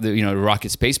about the rocket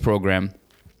space program,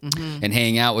 and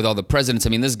hanging out with all the presidents. I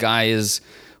mean, this guy is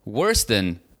worse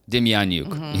than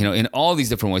Demjanjuk, in all these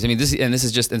different ways. I mean, this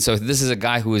is a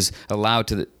guy who is allowed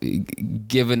to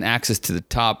given access to the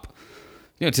top,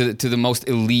 to the most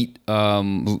elite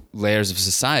layers of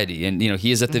society, and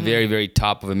he is at the very, very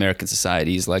top of American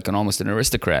society. He's like almost an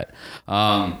aristocrat.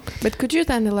 But could you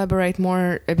then elaborate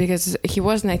more, because he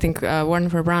wasn't? I think Werner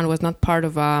von Braun was not part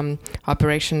of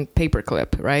Operation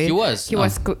Paperclip, right? He was. He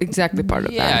was exactly part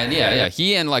of that. Yeah.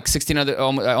 He and like 16 other,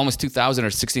 almost 2,000 or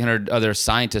 1,600 other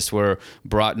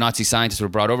Nazi scientists were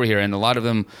brought over here, and a lot of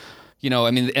them.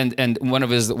 And one of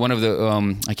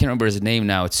the I can't remember his name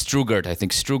now. It's Strugart, I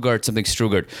think.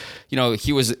 Strugart.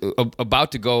 He was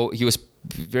about to go. He was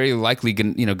very likely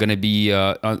going to be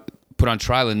put on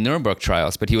trial in Nuremberg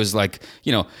trials, but he was like,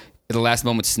 at the last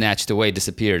moment snatched away,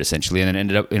 disappeared essentially, and then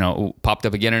ended up, popped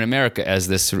up again in America as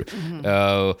this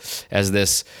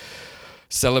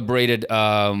celebrated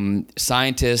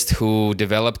scientist who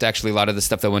developed actually a lot of the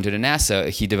stuff that went to the NASA.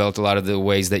 He developed a lot of the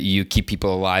ways that you keep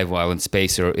people alive while in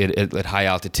space or at high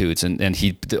altitudes, and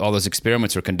all those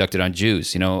experiments were conducted on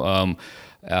Jews,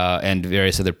 and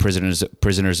various other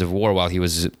prisoners of war while he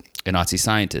was a Nazi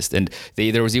scientist. And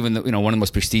there was even one of the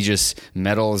most prestigious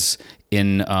medals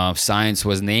in science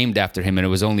was named after him, and it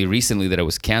was only recently that it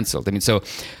was canceled. I mean, so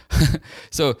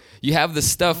you have the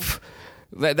stuff.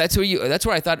 That's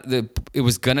where I thought it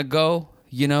was gonna go.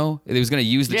 It was gonna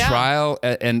use the trial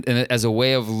and as a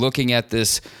way of looking at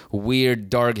this weird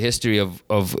dark history of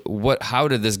how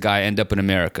did this guy end up in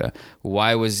America?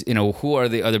 Why was who are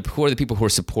the people who are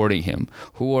supporting him?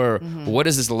 What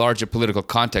is this larger political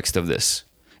context of this?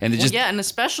 And and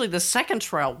especially the second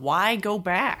trial. Why go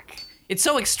back? It's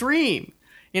so extreme.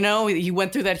 He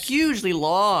went through that hugely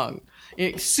long.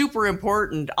 Super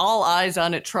important, all eyes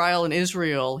on it trial in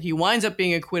Israel. He winds up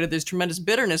being acquitted. There's tremendous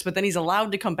bitterness, but then he's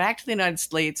allowed to come back to the United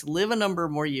States, live a number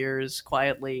more years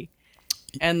quietly,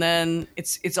 and then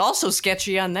it's also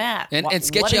sketchy on that. And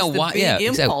sketchy on why? What is the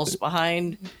big impulse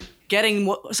behind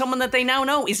getting someone that they now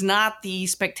know is not the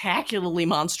spectacularly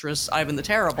monstrous Ivan the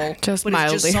Terrible, but it's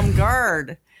just some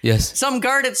guard. Yes. Some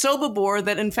guard at Sobibor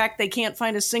that, in fact, they can't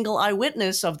find a single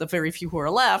eyewitness of the very few who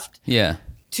are left. Yeah.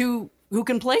 Who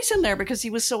can place him there because he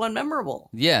was so unmemorable.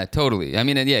 Yeah, totally. I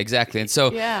mean, yeah, exactly. And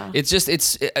so it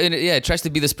tries to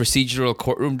be this procedural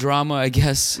courtroom drama, I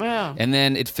guess. Yeah. And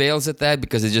then it fails at that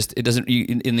because it doesn't,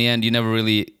 in the end, you never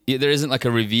really, there isn't like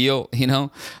a reveal,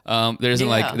 there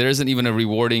isn't even a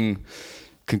rewarding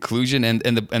conclusion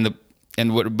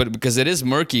but because it is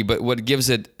murky, but what gives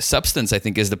it substance, I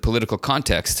think, is the political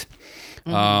context.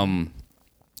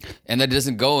 And that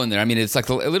doesn't go in there. I mean, it's like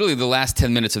literally the last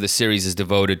 10 minutes of the series is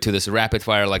devoted to this rapid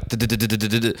fire, like,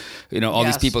 all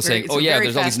these people saying, oh yeah,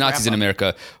 there's all these Nazis in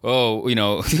America.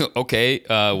 Oh, okay,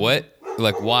 what?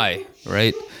 Like, why?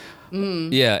 Right?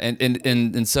 Yeah,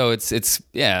 and so it's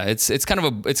kind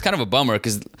of a bummer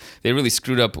because they really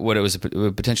screwed up what it was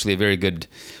potentially a very good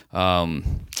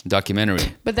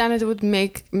documentary. But then it would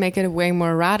make it way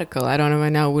more radical. I don't know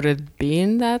right now. Would it be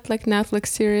in that like Netflix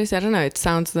series? I don't know. It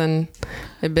sounds then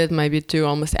a bit maybe too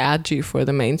almost edgy for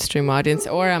the mainstream audience,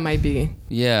 or I might be.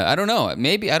 Yeah, I don't know.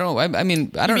 Maybe I don't. I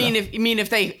mean, I don't know.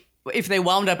 If they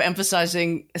wound up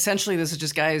emphasizing essentially this is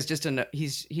just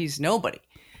he's nobody.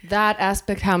 That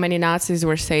aspect, how many Nazis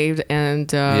were saved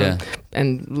and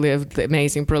lived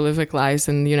amazing, prolific lives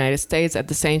in the United States. At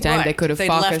the same time, they could have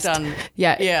focused on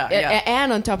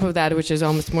and on top of that, which is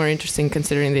almost more interesting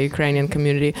considering the Ukrainian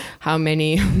community, how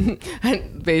many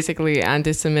basically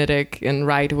anti-Semitic and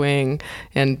right-wing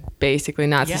and basically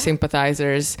Nazi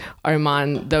sympathizers are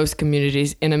among those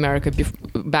communities in America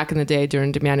back in the day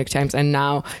during Demjanjuk times and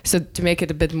now. So to make it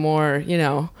a bit more,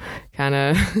 kind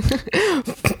of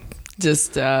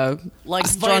just Like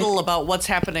strong- vital about what's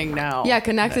happening now. yeah,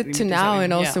 connected to now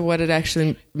and also what it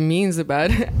actually means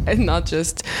about it, and not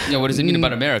just Yeah, what does it mean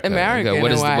about America? America,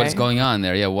 What in is a way. what's going on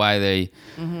there? Yeah, why they?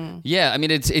 Yeah, I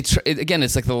mean, it's again,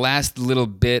 it's like the last little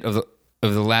bit of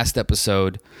the last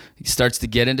episode. He starts to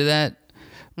get into that,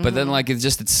 but then like it's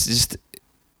just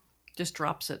just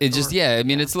drops it. it just yeah. I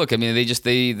mean, it's look. I mean, it's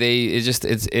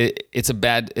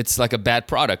like a bad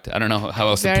product. I don't know how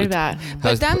else. very to put, bad. how But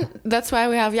else to then that's why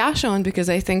we have Yasha on, because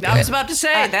I think I was about to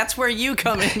say that's where you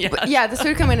come in. Yeah. yeah, this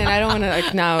would come in, and I don't want to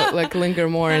like now like linger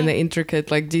more in the intricate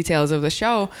like details of the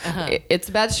show. It's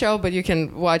a bad show, but you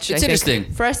can watch. It's I think,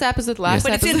 interesting. first episode, last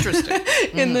But it's episode,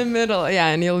 interesting. in the middle, yeah,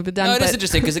 and you'll be done. No, it but is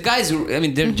interesting because the guys. I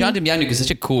mean, John Demjanjuk is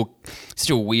such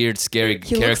a weird, scary he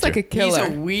character. looks like a He's killer, a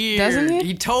weird. doesn't he?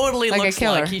 He totally Like a looks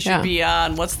killer, like he should yeah. be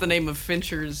on what's the name of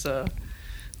Fincher's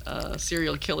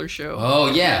serial killer show?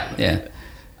 Oh yeah.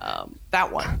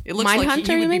 That one. It looks like Mindhunter,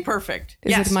 he you would be mean? perfect.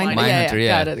 Is yes, it Mindhunter? Mindhunter, Yeah,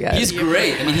 yeah. got it. He's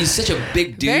great. I mean, he's such a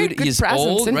big Very dude. good He's presence,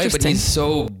 old, right? But interesting. he's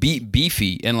so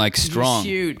beefy and like strong.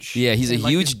 He's huge. Yeah, he's a And,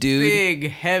 like, huge this dude, Big,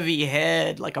 heavy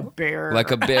head, like a bear.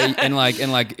 like a bear, and like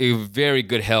a very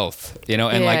good health, you know,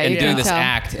 and Yeah, like and you doing can this tell.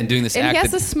 act and doing this And act. he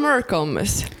has that- a smirk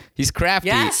almost. he's crafty.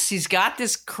 Yes, he's got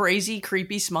this crazy,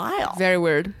 creepy smile. Very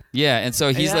weird. Yeah, and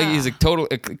so he's like Yeah. he's a total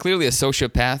clearly a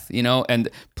sociopath, you know, and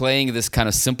playing this kind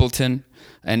of simpleton,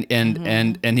 and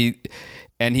he's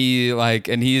I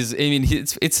mean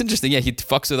it's interesting. Yeah, he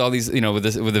fucks with all these, you know, with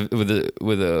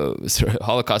a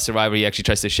Holocaust survivor. He actually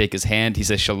tries to shake his hand. He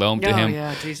says shalom to Oh, him.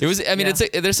 yeah, Jesus. It was. I mean,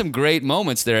 Yeah. there's some great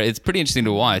moments there. It's pretty interesting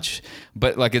to watch,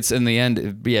 but like it's in the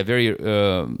end, yeah, very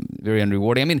very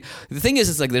unrewarding. I mean, the thing is,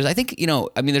 it's like there's. I think, you know,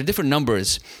 I mean, there are different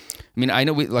numbers. I mean, I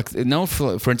know we like know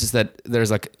for instance that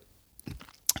there's like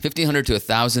 1,500 to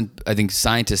 1,000, I think,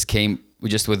 scientists came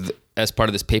just with as part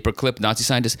of this paperclip, Nazi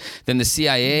scientists. Then the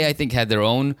CIA, I think, had their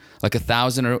own like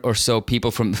 1,000 or so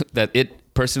people from that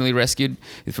it personally rescued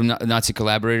from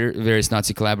various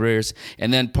Nazi collaborators.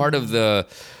 And then part of the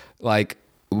like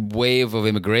wave of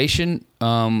immigration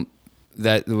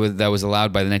that was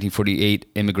allowed by the 1948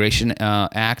 Immigration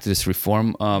Act, this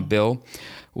reform bill,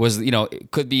 was, you know,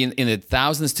 it could be in the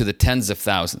thousands to the tens of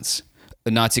thousands.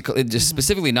 Just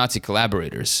specifically Nazi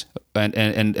collaborators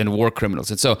and war criminals.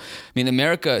 And so, I mean,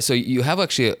 America, so you have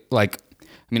actually like, I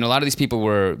mean, a lot of these people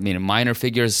were, I mean, minor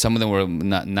figures. Some of them were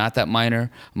not that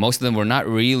minor. Most of them were not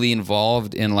really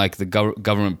involved in like the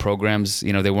government programs.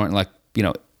 You know, they weren't like, you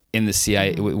know, in the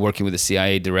CIA, working with the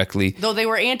CIA directly. Though they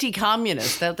were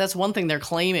anti-communist. That's one thing they're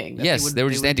claiming. that Yes, they were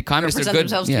just anti-communist. They're Represent good,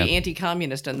 themselves yeah. to be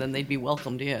anti-communist, and then they'd be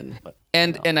welcomed in. But,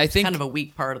 And I think kind of a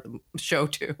weak part of the show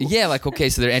too. yeah, like, okay,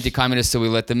 so they're anti-communist, so we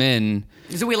let them in.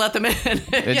 So we let them in.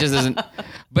 It just doesn't.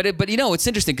 But you know, it's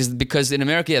interesting because in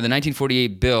America, yeah, the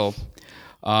 1948 bill.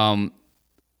 I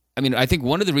mean, I think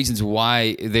one of the reasons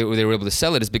why they were able to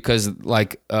sell it is because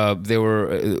like they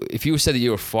were. If you said that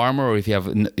you're a farmer or if you have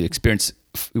experience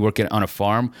working on a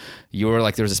farm, you were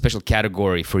like there was a special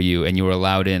category for you, and you were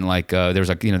allowed in. Like there was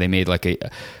like, you know, they made like a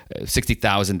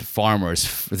 60,000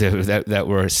 farmers that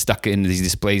were stuck in these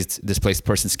displaced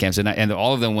persons camps, and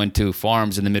all of them went to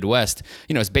farms in the Midwest.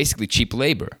 You know, it's basically cheap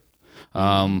labor,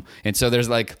 and so there's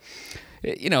like,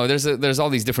 you know, there's all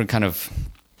these different kind of.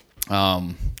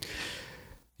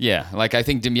 Yeah, like I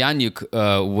think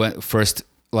Demjanjuk went first,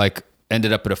 like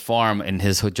ended up at a farm, and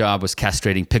his job was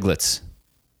castrating piglets.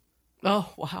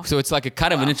 Oh wow! So it's like a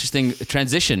kind of an interesting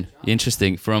transition,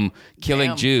 from killing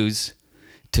Damn. Jews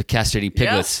to castrating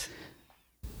piglets. Yes.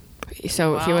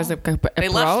 So he was a They pro,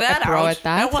 left that a pro out. at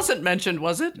that. That wasn't mentioned,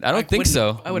 was it? I don't think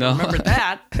so. I would have No. remembered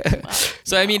that.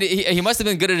 So I mean, he must have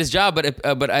been good at his job,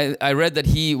 but I read that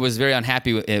he was very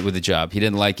unhappy with the job. He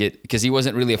didn't like it because he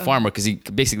wasn't really a farmer, because he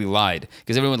basically lied.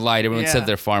 Because everyone lied. Everyone said Yeah.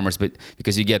 they're farmers, but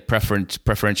because you get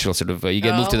preferential sort of, you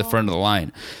get moved to the front of the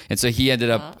line. And so he ended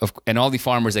up, and all the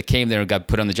farmers that came there and got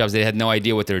put on the jobs, they had no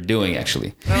idea what they were doing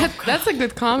actually. That's a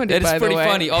good comedy, That is by pretty the way.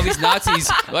 funny. All these Nazis,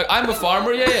 like, I'm a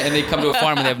farmer, yeah, and they come to a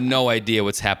farm and they have no idea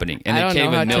what's happening, and I they don't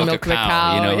can't know even how to milk a milk the cow.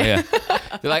 cow, You know, yeah. yeah.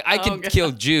 They're like, I can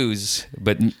kill Jews,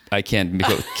 but I can't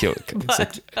kill. It's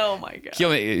like Oh my god!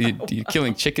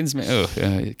 killing chickens, man. Oh,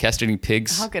 castrating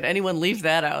pigs. How could anyone leave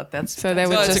that out? That's So they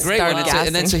would No, just it's a great start one. gassing.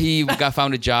 And then so he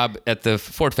found a job at the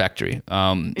Ford factory.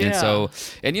 And so,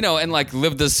 and you know, and like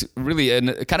lived this really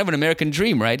kind of an American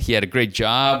dream, right? He had a great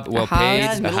job, well house. paid,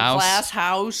 yeah, a middle house. class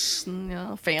house,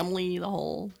 family, the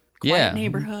whole quiet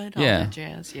neighborhood, all Yeah. that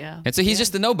jazz. Yeah. And so he's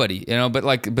just a nobody, you know, but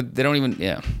they don't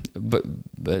even,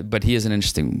 but he is an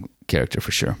interesting character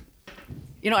for sure.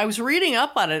 I was reading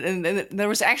up on it, and there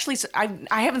was actually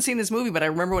I haven't seen this movie, but I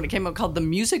remember when it came out called The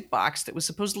Music Box that was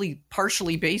supposedly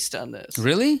partially based on this.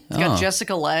 Really? It's got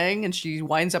Jessica Lange, and she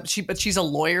winds up but she's a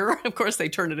lawyer. Of course, they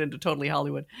turned it into totally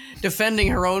Hollywood, defending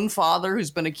her own father,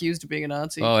 who's been accused of being a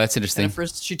Nazi. Oh, that's interesting. And at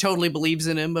first, she totally believes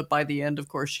in him, but by the end, of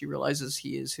course, she realizes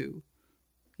he is who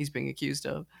he's being accused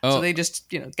of. Oh. So they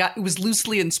just, it was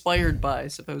loosely inspired by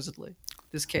supposedly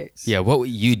this case. Yeah, what would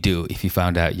you do if you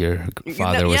found out your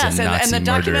father was a Nazi and the murderer?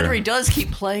 documentary does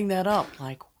keep playing that up,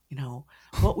 like,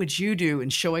 what would you do,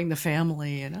 and showing the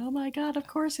family, and oh my God, of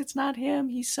course it's not him.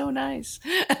 He's so nice.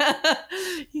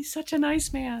 He's such a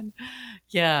nice man.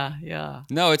 Yeah.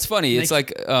 No, it's funny. It's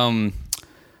like,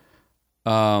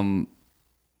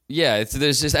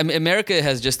 there's just, I mean, America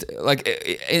has just like,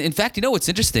 in fact, what's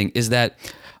interesting is that,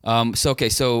 there's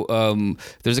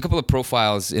a couple of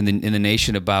profiles in the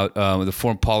nation about the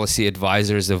foreign policy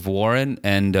advisors of Warren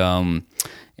and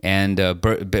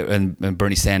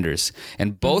Bernie Sanders,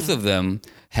 and both of them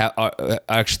are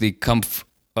actually come.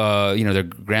 Their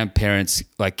grandparents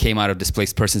like came out of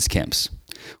displaced persons camps.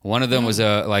 One of them was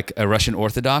a Russian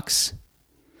Orthodox.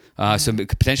 So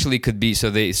potentially could be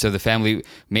so the family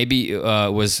maybe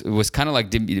was kind of like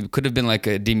could have been like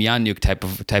a Demjanjuk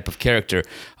type of character.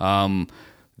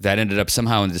 That ended up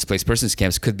somehow in the displaced persons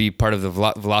camps. Could be part of the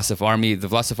Vlasov army. The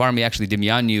Vlasov army, actually,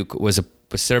 Demjanjuk was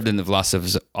served in the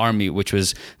Vlasov's army, which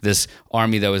was this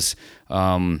army that was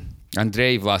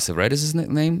Andrei Vlasov, right? Is his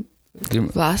name?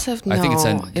 Vlasov? No. I think it's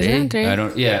Andrei. Is it Andrei?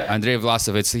 Andrei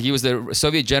Vlasov. He was the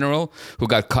Soviet general who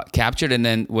got captured and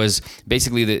then was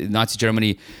basically the Nazi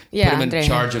Germany put him in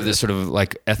charge of this sort of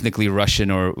like ethnically Russian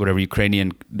or whatever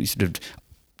Ukrainian sort of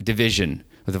division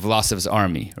of the Vlasov's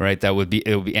army, right? It would be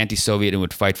anti-Soviet and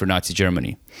would fight for Nazi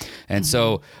Germany. And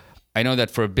so I know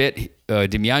that for a bit,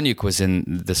 Demjanjuk was in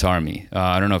this army.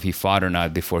 I don't know if he fought or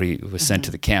not before he was sent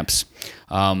to the camps.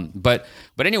 But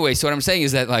anyway, so what I'm saying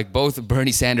is that like both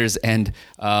Bernie Sanders and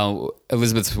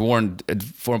Elizabeth Warren,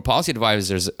 foreign policy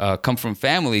advisors, come from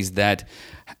families that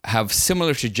have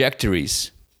similar trajectories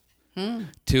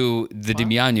to the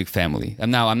Demjanjuk family.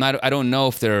 And now I don't know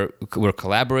if they were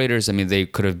collaborators. I mean, they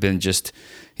could have been just,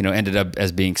 ended up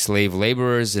as being slave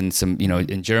laborers in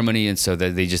in Germany. And so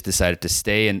that they just decided to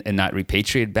stay and not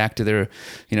repatriate back to their,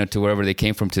 to wherever they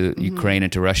came from, to Ukraine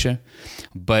and to Russia.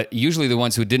 But usually the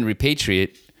ones who didn't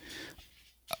repatriate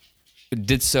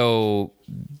did so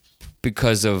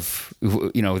because of,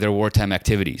 their wartime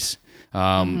activities.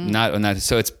 Not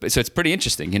so it's pretty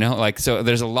interesting, so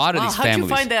there's a lot of these families. How'd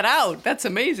you find that out? That's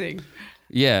amazing.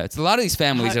 Yeah, it's a lot of these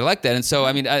families are like that, and so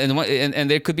I mean, and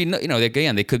there could be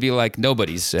they could be like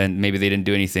nobodies, and maybe they didn't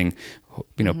do anything,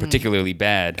 particularly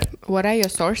bad. What are your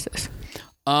sources?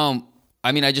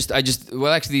 I mean, actually,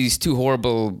 these two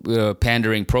horrible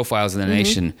pandering profiles in the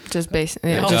nation. Just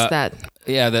that.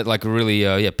 Yeah, that like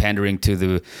really, pandering to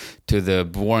the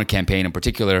Warren campaign in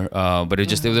particular. But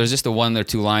there's just the one or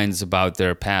two lines about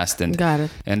their past and got it.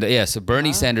 And so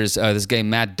Bernie Sanders, this guy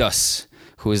Matt Duss,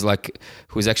 who's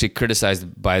actually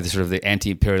criticized by the sort of the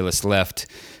anti-imperialist left,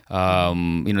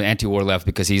 anti-war left,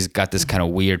 because he's got this kind of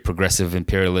weird progressive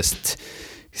imperialist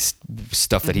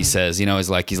stuff that he says. He's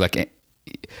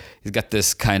got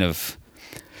this kind of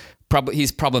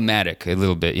he's problematic a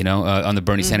little bit, on the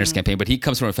Bernie Sanders campaign. But he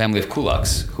comes from a family of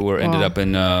kulaks who ended up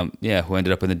in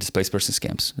the displaced persons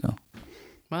camps.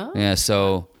 Wow. Yeah,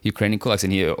 so Ukrainian kulaks,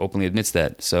 and he openly admits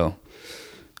that. So,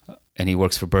 and he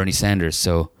works for Bernie Sanders.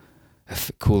 So, a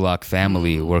kulak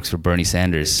family works for Bernie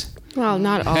Sanders. Well,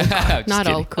 not all kulaks. Not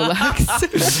all kulaks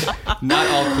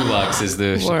is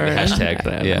the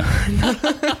hashtag. Yeah.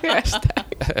 Hashtag.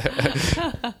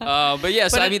 But yeah,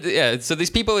 so I mean, yeah. So these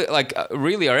people like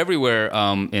really are everywhere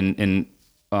in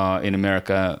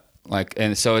America, like,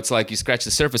 and so it's like you scratch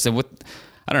the surface, and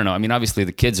I don't know. I mean, obviously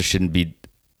the kids shouldn't be.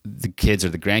 The kids or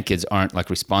the grandkids aren't like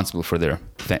responsible for what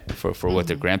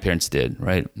their grandparents did,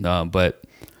 right? But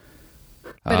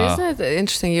isn't it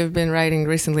interesting? You've been writing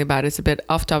recently about it's a bit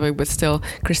off topic, but still,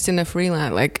 Christina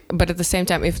Freeland. But at the same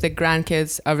time, if the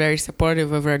grandkids are very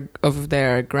supportive of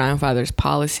their grandfather's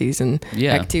policies and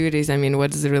activities, I mean,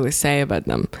 what does it really say about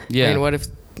them? Yeah. I mean, what if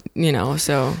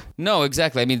so? No,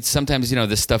 exactly. I mean, sometimes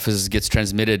this stuff gets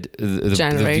transmitted.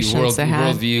 Generations the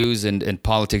worldviews and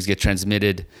politics get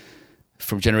transmitted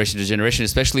from generation to generation,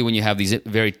 especially when you have these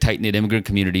very tight-knit immigrant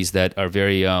communities that are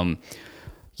very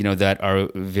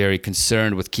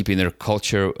concerned with keeping their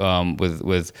culture,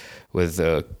 with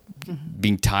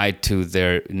being tied to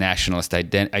their nationalist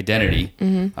identity,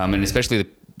 and especially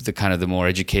the kind of the more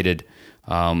educated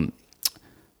part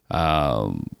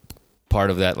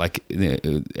of that, like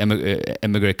the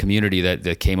immigrant community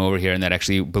that came over here and that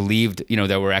actually believed,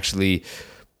 that were actually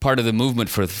part of the movement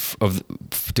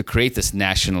to create this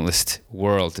nationalist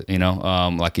world,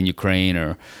 like in Ukraine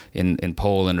or in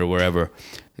Poland or wherever,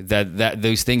 that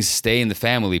those things stay in the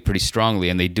family pretty strongly,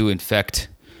 and they do infect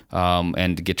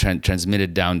and get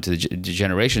transmitted down to the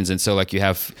generations. And so like you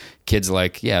have kids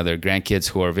like, their grandkids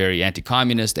who are very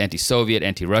anti-communist, anti-Soviet,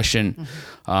 anti-Russian.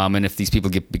 And if these people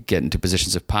get into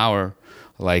positions of power,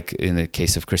 like in the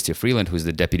case of Chrystia Freeland, who's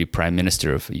the Deputy Prime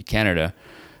Minister of Canada,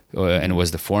 and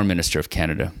was the Foreign Minister of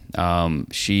Canada,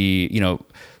 she,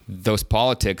 those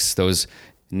politics, those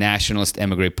nationalist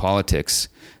emigre politics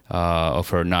of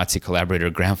her Nazi collaborator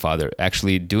grandfather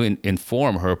actually do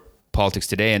inform her politics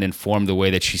today and inform the way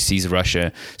that she sees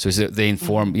Russia. So they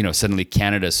inform, suddenly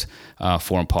Canada's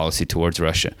foreign policy towards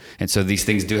Russia. And so these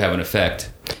things do have an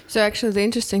effect. So actually the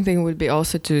interesting thing would be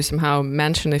also to somehow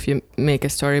mention, if you make a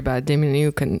story about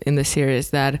Demjanjuk in the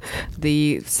series, that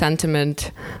the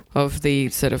sentiment of the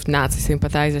sort of Nazi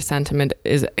sympathizer sentiment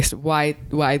is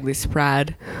widely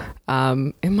spread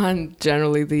among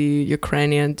generally the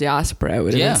Ukrainian diaspora, I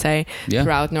would even say,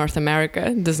 throughout North America.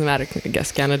 It doesn't matter, I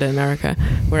guess, Canada, America,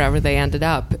 wherever they ended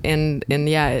up. And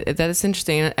that is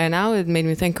interesting. And now it made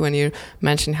me think when you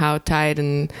mentioned how tight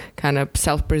and kind of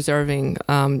self-preserving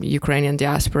Ukrainian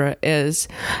diaspora is,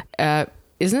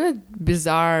 isn't it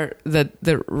bizarre that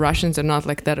the Russians are not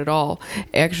like that at all?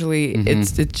 Actually,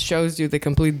 it shows you the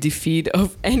complete defeat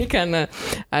of any kind of,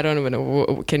 I don't even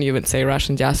know, can you even say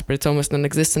Russian diaspora? It's almost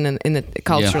non-existent in it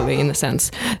culturally, in a sense.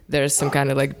 There's some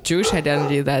kind of like Jewish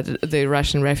identity that the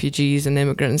Russian refugees and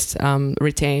immigrants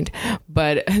retained,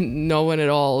 but no one at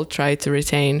all tried to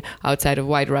retain, outside of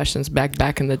white Russians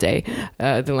back in the day,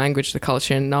 the language, the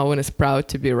culture, and no one is proud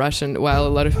to be Russian, while a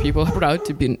lot of people are proud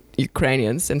to be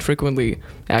Ukrainians and frequently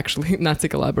actually Nazi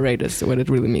collaborators, what it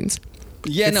really means.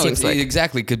 Yeah,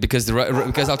 exactly, because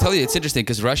I'll tell you, it's interesting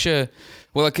because Russia,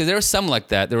 because there are some like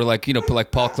that. There were like like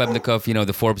Paul Klebnikov,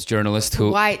 the Forbes journalist who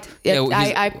white.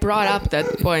 I brought up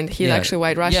that point. He's actually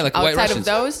white Russian. Yeah, like outside of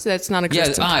those, that's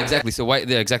non-existent. Yeah, exactly. So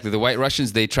the white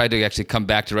Russians, they tried to actually come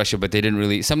back to Russia, but they didn't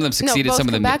really. Some of them succeeded. Both some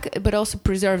of them come back, but also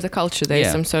preserve the culture.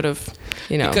 There's some sort of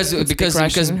because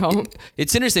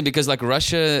it's interesting because like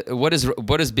Russia, what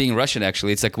is being Russian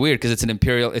actually? It's like weird because it's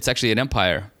it's actually an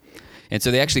empire. And so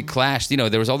they actually clashed.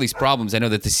 There was all these problems. I know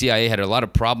that the CIA had a lot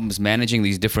of problems managing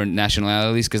these different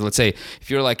nationalities. Because let's say if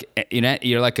you're like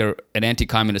an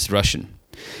anti-communist Russian,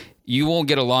 you won't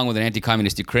get along with an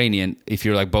anti-communist Ukrainian if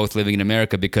you're like both living in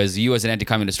America, because you as an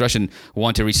anti-communist Russian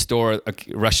want to restore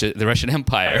the Russian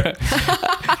Empire,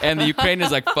 and the Ukrainian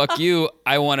is like, fuck you,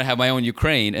 I want to have my own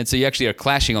Ukraine. And so you actually are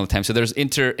clashing all the time. So there's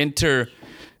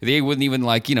they wouldn't even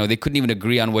they couldn't even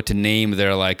agree on what to name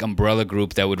their like umbrella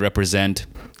group that would represent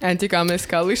anti-communist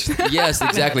coalition. Yes,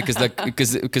 exactly,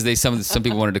 because some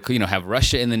people wanted to have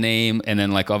Russia in the name, and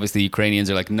then like obviously Ukrainians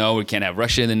are like, no, we can't have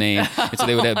Russia in the name, and so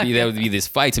there would be these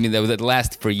fights. I mean, that would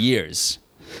last for years.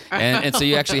 And so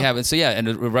you actually have it. So and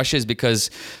Russia is because,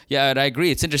 and I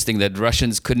agree. It's interesting that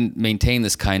Russians couldn't maintain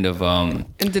this kind of and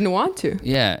didn't want to.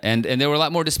 Yeah, and they were a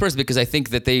lot more dispersed because I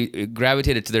think that they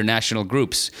gravitated to their national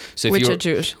groups. So if which are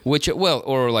Jewish,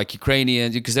 or like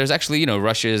Ukrainians, because there's actually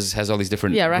Russia has all these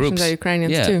different groups. Russians are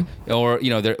Ukrainians too. Or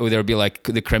there would be like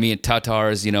the Crimean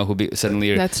Tatars, who be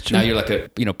suddenly that's true. Now you're like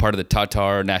a part of the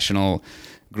Tatar national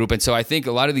group, and so I think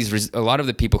a lot of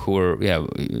the people who were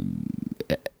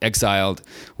exiled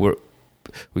were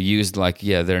used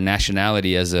their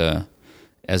nationality as an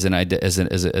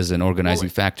organizing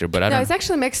factor, but I don't. No, it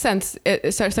actually makes sense.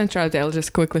 Centrality. I'll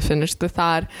just quickly finish the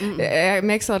thought. It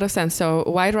makes a lot of sense. So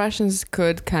white Russians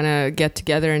could kind of get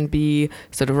together and be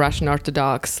sort of Russian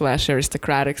Orthodox /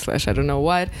 aristocratic / I don't know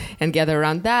what, and gather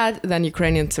around that. Then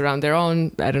Ukrainians around their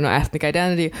own, I don't know, ethnic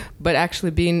identity, but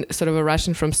actually being sort of a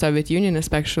Russian from Soviet Union,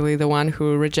 especially the one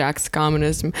who rejects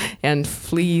communism and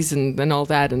flees and all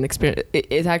that, and experience.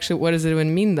 It actually, what does it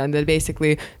even mean then? That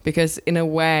basically, because in a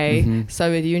way,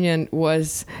 Soviet Union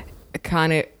was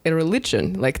kind of a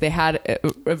religion, like they had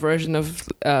a version of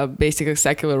basically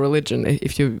secular religion.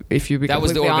 If you be that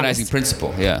was the organizing honest.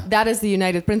 Principle, that is the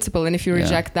united principle, and if you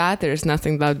reject that, there's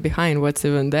nothing left behind. What's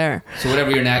even there? So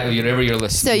whatever your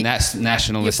nationalist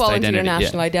you fall identity, into your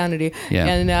national identity,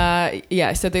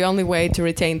 and so the only way to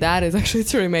retain that is actually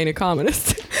to remain a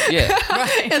communist.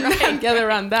 Then get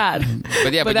around that.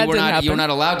 But you were not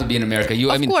allowed to be in America.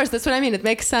 Of course, that's what I mean. It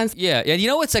makes sense. Yeah, and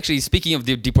what's actually, speaking of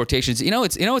the deportations,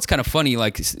 it's kind of funny,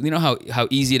 like how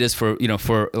easy it is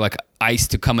for like ICE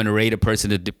to come and raid a person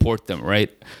to deport them,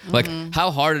 right? Like how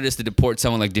hard it is to deport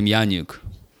someone like Demjanjuk.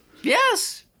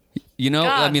 Yes. You know,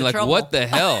 God, I mean, the like, trouble. what the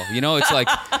hell? You know, it's like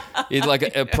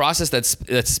a process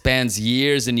that spans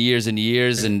years and years and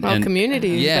years, and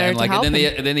community is yeah, there and to like, help and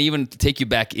then him. they even take you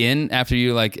back in after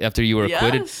you were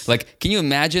acquitted. Yes. Like, can you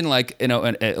imagine, like, you know,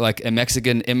 like a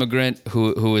Mexican immigrant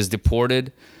who is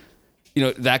deported? You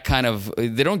know, that kind of,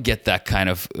 they don't get that kind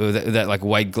of that like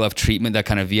white glove treatment, that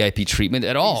kind of VIP treatment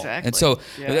at all. Exactly. And so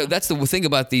Yeah. that's the thing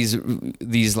about these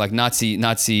like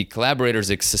Nazi collaborators,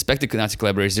 like suspected Nazi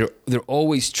collaborators. They're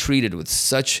always treated with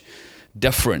such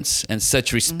deference and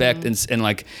such respect, and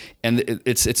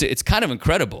it's kind of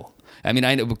incredible. I mean,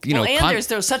 I know, you know, and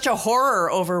there's such a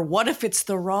horror over what if it's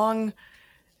the wrong,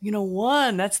 you know,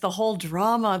 one. That's the whole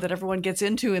drama that everyone gets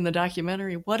into in the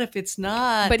documentary. What if it's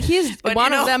not? But he's But, one you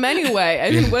know, of them anyway.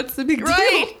 I mean, what's the big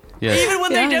right. deal? Yeah. Even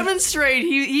when Yeah. they demonstrate,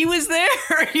 he was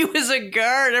there. He was a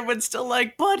guard. Everyone's still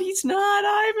like, but he's not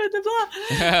Ivan.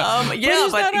 Yeah,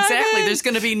 he's but not exactly. Ivan. There's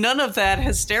going to be none of that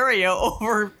hysteria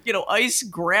over, you know, ICE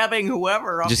grabbing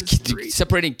whoever off just the street.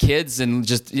 separating kids and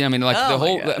just, I mean, like Oh the my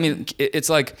whole, God. I mean, it's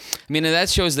like, I mean, and that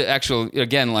shows the actual,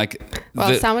 again, like Well,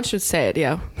 the someone should say it,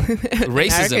 yeah.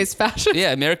 racism. America is fascist.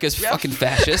 Yeah, America is fucking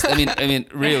fascist. I mean,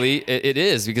 really, it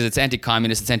is, because it's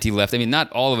anti-communist, it's anti-left. I mean,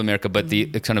 not all of America, but the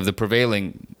kind of the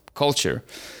prevailing culture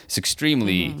is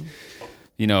extremely,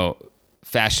 you know,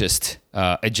 fascist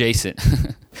adjacent.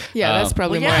 Yeah, that's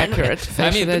probably well, yeah, more and- accurate.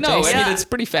 I mean, Fascist no, I adjacent. mean, it's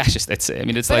pretty fascist, I'd say. I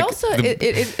mean, it's But like also,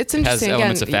 it's has interesting again.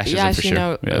 elements of fascism Yash, for you sure.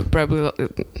 know, Yeah.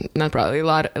 probably a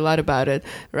lot about it,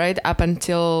 right? Up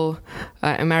until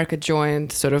America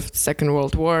joined sort of Second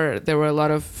World War, there were a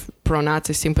lot of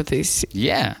pro-Nazi sympathies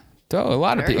Yeah. A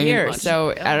lot of Very people. I mean, here. much,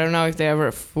 So yeah. I don't know if they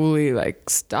ever fully like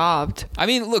stopped. I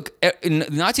mean, look,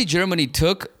 Nazi Germany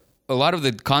took a lot of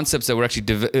the concepts that were actually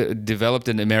developed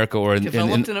in America or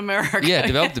Developed in America. Yeah,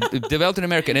 develed in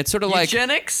America, and it's sort of like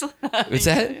Eugenics. what's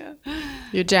that?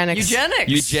 Eugenics.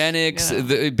 Eugenics,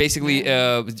 Yeah. basically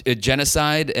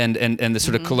genocide and the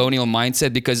sort of colonial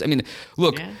mindset. Because I mean,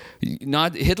 look,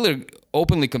 not Hitler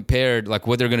openly compared like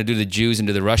what they're going to do to the Jews and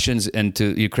to the Russians and to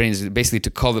Ukrainians, basically to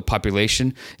cull the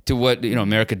population, to what, you know,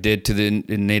 America did to the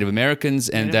Native Americans,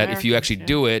 and Native that if you Americans, actually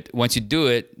do it, once you do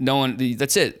it, no one,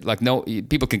 that's it. Like no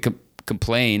people can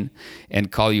complain and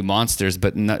call you monsters,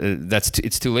 but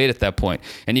it's too late at that point.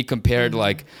 And he compared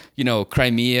like, you know,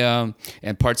 Crimea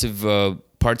and parts of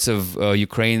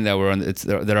Ukraine that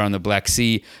are on the Black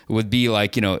Sea would be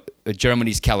like, you know,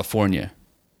 Germany's California.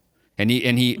 And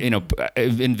he you know,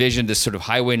 envisioned this sort of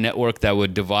highway network that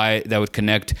would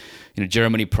connect, you know,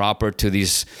 Germany proper to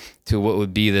what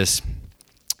would be this,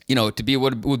 you know, to be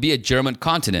what would be a German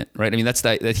continent, right? I mean, that's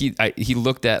that he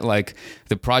looked at like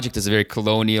the project as a very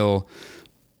colonial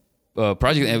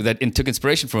project that took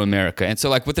inspiration from America. And so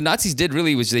like what the Nazis did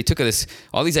really was they took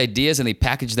all these ideas and they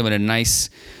packaged them in a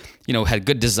nice, you know, had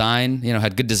good design, you know,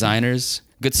 had good designers,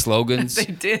 good slogans. They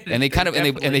did. And they kind of and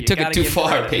they Definitely. took You it gotta too give far,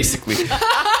 credit. basically.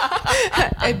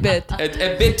 A bit.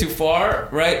 a bit too far,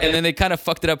 right? And then they kind of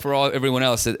fucked it up for everyone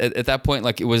else. At that point,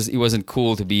 like it wasn't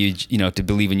cool to be, you know, to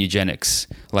believe in eugenics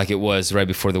like it was right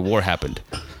before the war happened.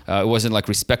 It wasn't like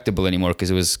respectable anymore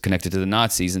because it was connected to the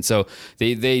Nazis. And so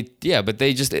but the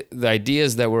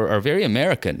ideas that are very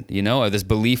American, you know, this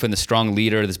belief in the strong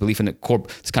leader, this belief in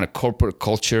this kind of corporate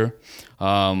culture,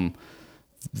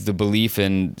 the belief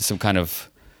in some kind of,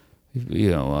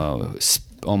 you know,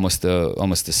 almost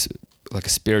like a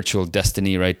spiritual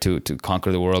destiny, right? To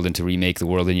conquer the world and to remake the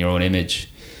world in your own image.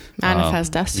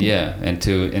 Manifest destiny. Yeah,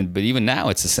 but even now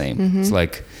it's the same. Mm-hmm. It's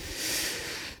like,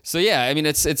 so yeah. I mean,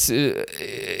 it's But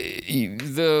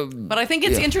I think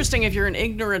it's interesting if you're an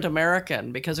ignorant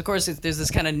American, because of course there's this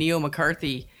kind of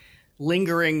neo-McCarthy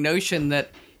lingering notion that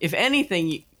if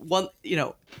anything,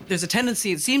 there's a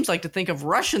tendency, it seems like, to think of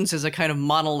Russians as a kind of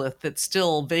monolith that's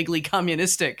still vaguely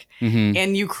communistic. Mm-hmm.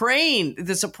 And Ukraine,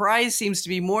 the surprise seems to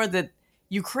be more that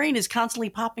Ukraine is constantly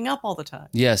popping up all the time.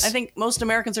 Yes. I think most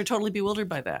Americans are totally bewildered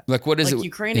by that. Like, what is it?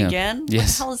 Ukraine Yeah. again? Yes. What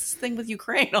the hell is this thing with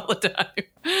Ukraine all the time?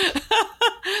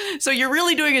 So you're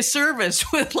really doing a service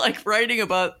with like writing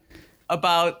about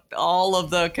all of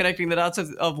the connecting the dots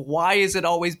of why is it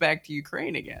always back to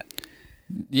Ukraine again?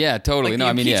 Yeah, totally. Like No,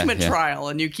 the I mean, yeah, impeachment yeah. trial,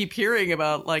 and you keep hearing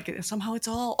about like somehow it's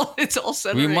all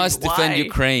centering. We must defend why.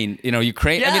 Ukraine. You know,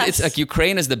 Ukraine. I mean, it's Yes. like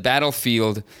Ukraine is the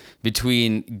battlefield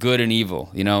between good and evil.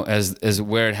 You know, as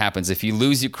where it happens. If you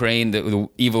lose Ukraine, the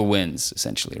evil wins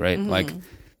essentially, right? Mm-hmm. Like,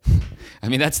 I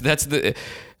mean, that's the.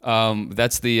 Yeah. Well,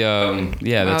 That's,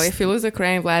 if you lose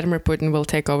Ukraine, Vladimir Putin will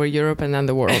take over Europe and then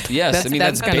the world. yes, I mean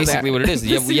that's kind of basically what it is.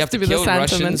 You This have seems to be the kill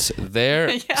sentiment. Russians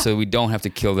there, Yeah. so we don't have to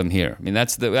kill them here. I mean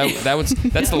that's the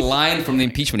line from the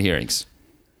impeachment hearings.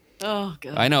 Oh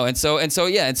god. I know, and so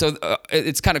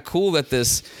it's kind of cool that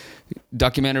this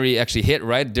documentary actually hit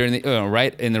right during the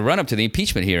right in the run up to the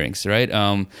impeachment hearings, right?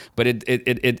 But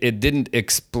it didn't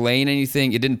explain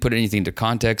anything. It didn't put anything into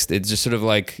context. It just sort of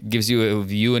like gives you a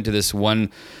view into this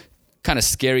one kind of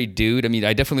scary dude. I mean,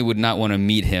 I definitely would not want to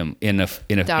meet him in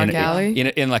Dark alley?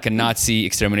 in like a Nazi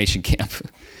extermination camp,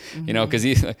 you know, because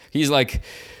he's like.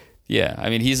 Yeah, I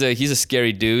mean he's a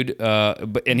scary dude,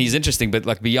 but he's interesting. But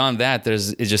like beyond that,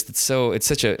 it's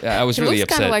such a. I was really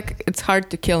upset. Kind of like it's hard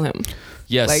to kill him.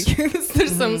 Yes, like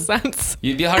there's some sense.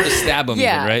 It'd be hard to stab him,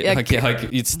 Yeah, even, right?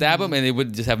 Like you'd stab him, and it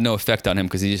would just have no effect on him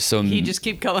because he's just so. He just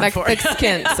keep coming Like for thick it.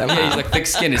 skin somehow. Yeah, he's like thick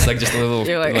skin. It's like just a little,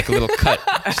 like a little cut,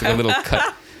 just like a little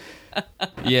cut.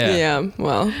 Yeah. Yeah,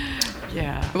 well,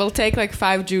 Yeah. it will take like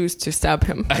 5 Jews to stab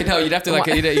him. I know you'd have to or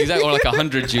like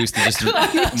 100 Jews to just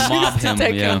mob him.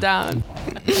 Take Yeah. him down.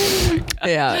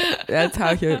 Yeah, that's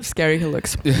how scary he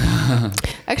looks.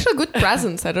 Actually, good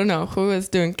presence. I don't know who is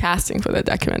doing casting for that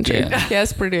documentary. Yeah. He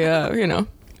has pretty,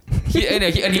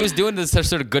 And he was doing this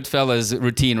sort of Goodfellas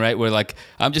routine, right? Where like,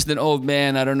 I'm just an old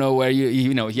man. I don't know where I'm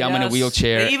in a Yes.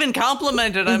 wheelchair. They even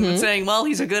complimented him, saying, "Well,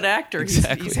 he's a good actor.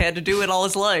 Exactly. He's had to do it all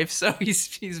his life, so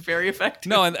he's very effective."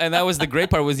 No, and that was the great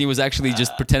part was he was actually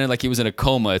just pretending like he was in a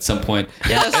coma at some point.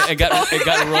 Yes. It got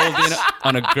rolled in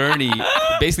on a gurney,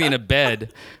 basically in a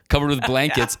bed, covered with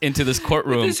blankets into this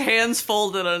courtroom. His hands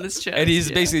folded on his chest. And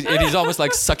he's almost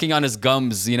like sucking on his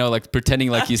gums, like pretending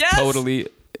like he's Yes. totally.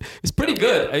 It's pretty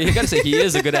good. I mean, you got to say he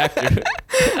is a good actor.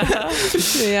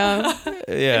 yeah.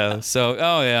 Yeah. So,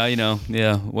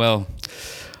 yeah. Well,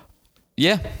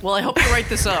 yeah. Well, I hope you write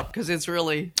this up because it's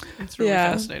really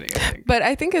Yeah. fascinating. I think. But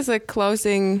I think as a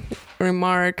closing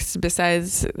remarks,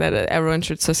 besides that everyone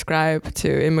should subscribe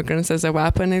to Immigrants as a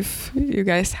Weapon if you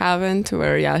guys haven't,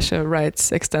 where Yasha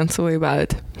writes extensively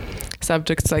about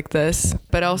subjects like this.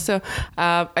 But also,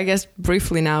 I guess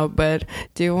briefly now, but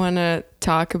do you want to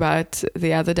talk about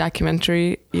the other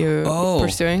documentary you're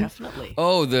pursuing? Definitely.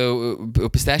 Oh, the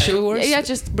Pistachio Wars? Yeah,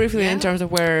 just briefly in terms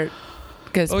of where...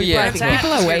 Because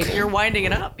people are waiting. You're winding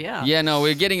it up, yeah. Yeah, no,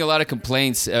 we're getting a lot of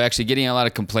complaints. For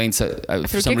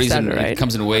some reason, right? it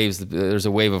comes in waves. There's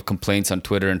a wave of complaints on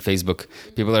Twitter and Facebook.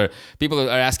 People are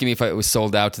asking me if it was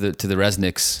sold out to the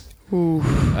Resnicks.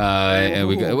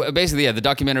 And basically, the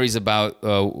documentary is about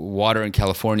water in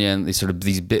California and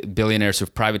these billionaires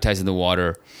who've privatized the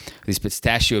water. These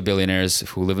pistachio billionaires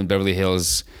who live in Beverly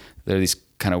Hills. They're these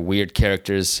kind of weird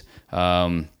characters.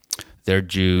 They're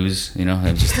Jews,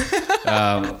 and just.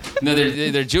 No,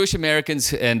 they're Jewish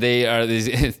Americans, and they are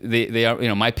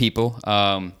my people,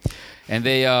 and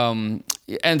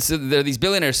so they're these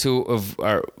billionaires who've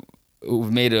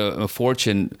made a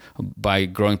fortune by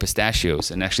growing pistachios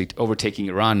and actually overtaking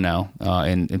Iran now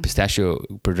in pistachio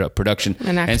production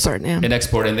and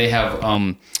export, and they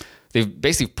have. They've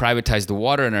basically privatized the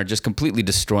water and are just completely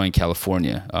destroying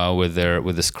California with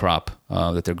this crop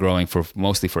that they're growing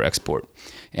mostly for export.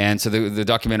 And so the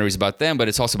documentary is about them, but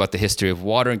it's also about the history of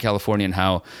water in California and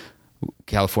how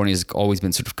California has always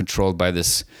been sort of controlled by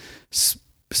this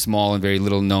small and very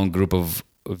little known group of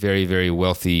very, very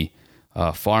wealthy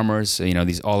farmers.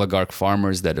 These oligarch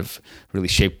farmers that have really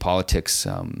shaped politics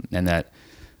and that.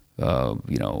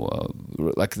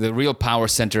 Like the real power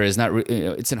center is not.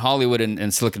 It's in Hollywood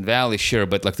and Silicon Valley, sure,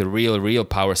 but like the real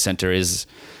power center is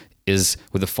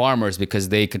with the farmers because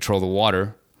they control the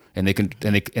water and they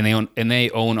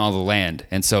own all the land.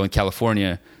 And so in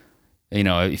California,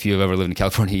 if you've ever lived in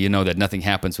California, you know that nothing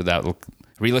happens without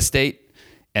real estate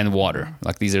and water.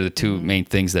 Like these are the two main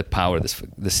things that power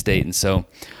the state. And so.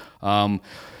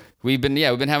 We've been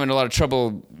having a lot of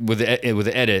trouble with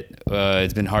the edit.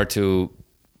 It's been hard to.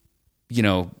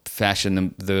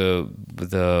 Fashion the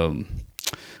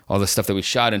all the stuff that we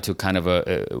shot into kind of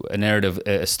a narrative,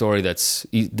 a story that's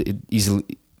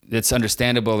that's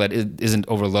understandable, that it isn't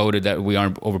overloaded, that we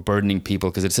aren't overburdening people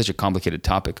because it's such a complicated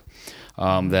topic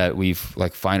that we've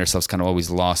find ourselves kind of always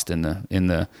lost in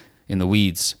the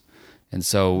weeds, and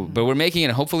so but we're making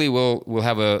it. Hopefully, we'll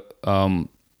have a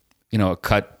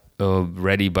cut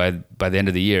ready by the end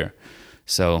of the year.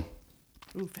 So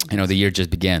the year just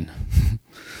began.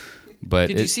 But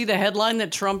did you see the headline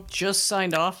that Trump just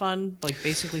signed off on,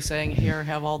 basically saying, "Here,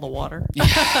 have all the water"?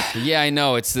 Yeah, I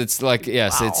know. It's like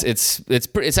yes, wow.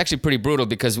 It's actually pretty brutal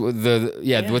because what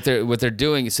they're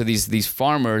doing. So these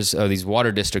farmers, these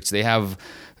water districts, they have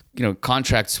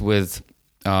contracts with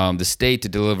the state to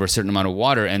deliver a certain amount of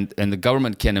water, and the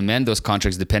government can amend those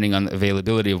contracts depending on the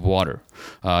availability of water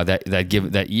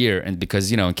that year. And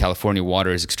because in California, water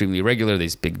is extremely irregular.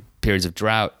 There's big periods of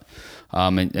drought,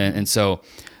 and so.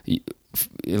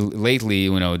 Lately,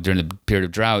 during the period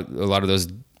of drought, a lot of those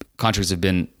contracts have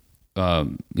been,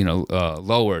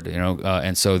 lowered,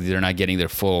 and so they're not getting their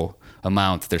full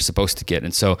amount they're supposed to get.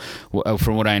 And so,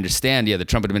 from what I understand, the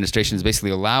Trump administration has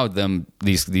basically allowed them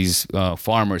these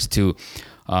farmers to,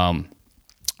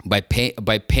 by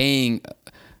paying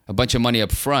a bunch of money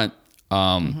up front,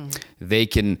 they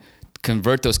can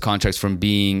convert those contracts from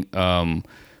being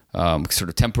sort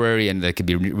of temporary and that could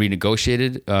be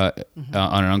renegotiated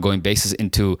on an ongoing basis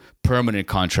into permanent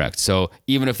contracts. So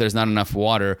even if there's not enough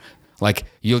water, like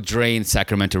you'll drain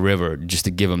Sacramento River just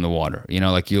to give them the water.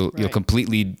 Like you'll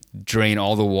completely drain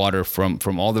all the water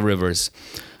from all the rivers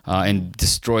and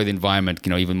destroy the environment,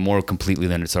 even more completely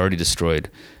than it's already destroyed.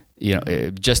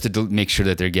 Just to make sure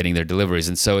that they're getting their deliveries.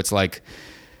 And so it's like,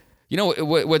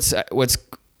 what's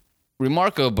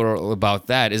remarkable about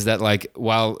that is that, like,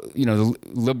 while the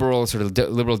liberal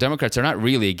liberal Democrats are not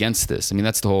really against this. I mean,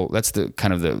 that's the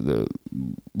kind of the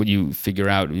what you figure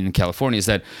out in California is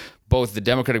that both the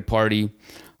Democratic Party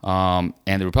and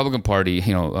the Republican Party,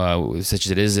 such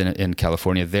as it is in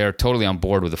California, they're totally on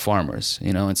board with the farmers.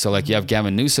 And so like you have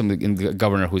Gavin Newsom, the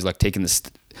governor, who's like taking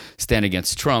the stand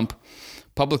against Trump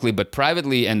publicly, but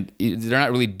privately, and they're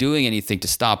not really doing anything to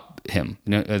stop him.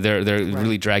 They're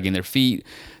really dragging their feet.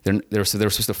 They're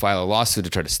supposed to file a lawsuit to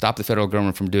try to stop the federal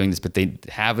government from doing this, but they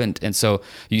haven't. And so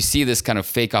you see this kind of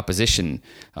fake opposition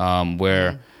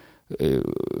where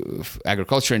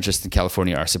agriculture interests in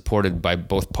California are supported by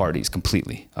both parties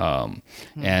completely. And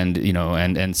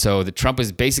so the Trump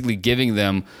is basically giving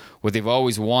them what they've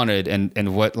always wanted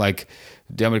and what like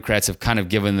Democrats have kind of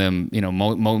given them,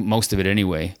 most of it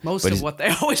anyway. Most of what they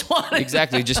always wanted.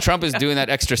 Exactly. Just Trump is doing that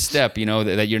extra step,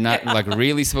 that you're not like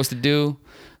really supposed to do.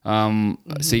 So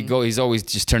he's always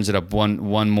just turns it up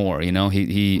one more,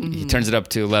 he turns it up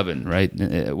to 11, right?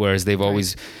 Whereas they've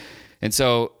always, and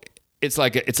so it's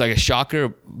like a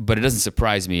shocker, but it doesn't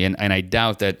surprise me. And I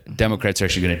doubt that Democrats are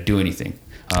actually going to do anything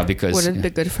because. Would it be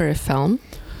good for a film?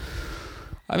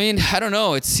 I mean, I don't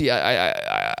know.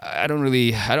 I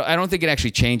don't think it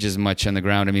actually changes much on the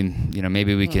ground. I mean,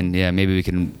 maybe we can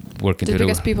work into it.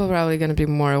 Because people are probably going to be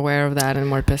more aware of that and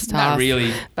more pissed off. Not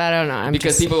really. But I don't know.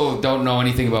 Because people don't know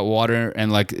anything about water and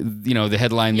like, the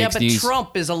headline makes news. Yeah, but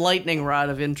Trump is a lightning rod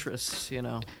of interest,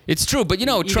 It's true, but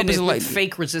Trump is like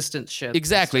fake resistant shit.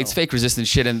 Exactly, it's fake resistant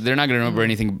shit, and they're not going to remember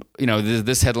anything.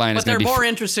 This headline is going to be. But they're more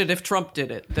interested if Trump did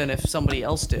it than if somebody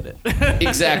else did it.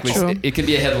 Exactly, it can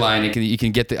be a headline. You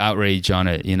can get the outrage on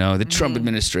it. The Trump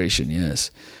administration.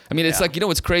 Yes, I mean it's like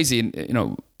what's crazy.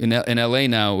 In LA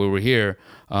now where we're here.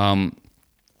 The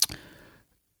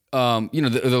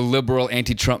liberal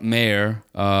anti-Trump mayor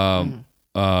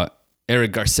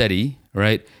Eric Garcetti,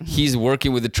 right? He's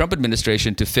working with the Trump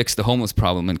administration to fix the homeless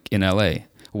problem in LA,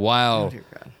 while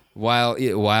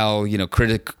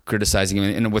criticizing him.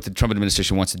 And what the Trump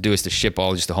administration wants to do is to ship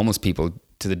all just the homeless people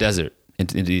to the desert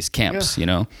into these camps.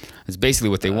 It's basically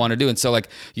what they want to do. And so like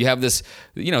you have this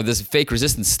this fake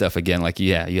resistance stuff again. Like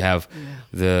you have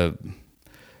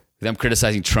them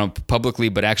criticizing Trump publicly,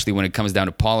 but actually when it comes down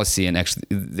to policy and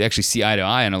they actually see eye to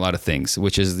eye on a lot of things,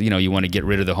 which is, you want to get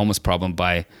rid of the homeless problem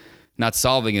by not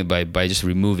solving it, by just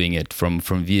removing it from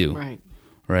view.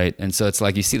 Right. And so it's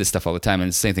like, you see this stuff all the time, and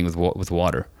it's the same thing with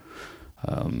water.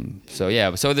 So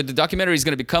the documentary is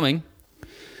going to be coming.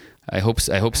 I hope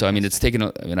so. I mean, it's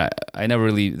taken, I never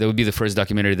really, that would be the first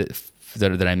documentary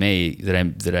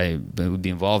that I would be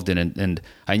involved in. And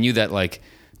I knew that like,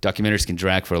 documentaries can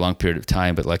drag for a long period of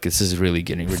time, but like this is really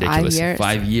getting ridiculous.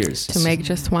 5 years to make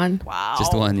just one. Wow,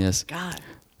 just one. Yes. God.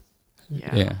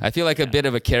 Yeah. I feel like a bit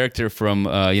of a character from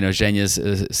Zhenya's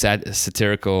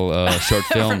satirical short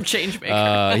film. From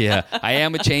Changemaker. I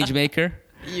am a change maker.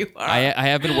 You are. I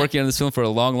have been working on this film for a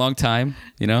long time.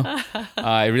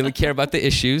 I really care about the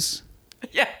issues.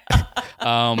 Yeah.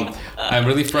 I'm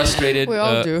really frustrated. We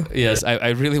all do. Yes, I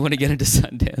really want to get into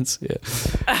Sundance. Yeah.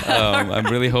 I'm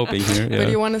really hoping here. Yeah.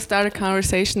 But you want to start a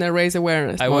conversation and raise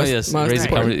awareness.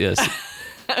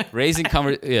 Raising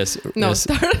conversation. Yes. No,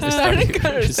 starting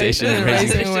conversation and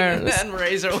raising awareness. And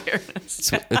raise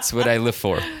awareness. It's what I live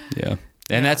for. Yeah.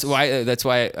 And that's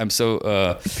why I'm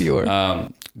so pure.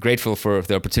 Grateful for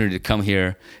the opportunity to come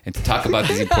here and to talk about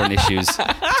these important issues,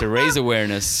 to raise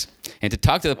awareness, and to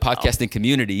talk to the podcasting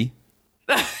community.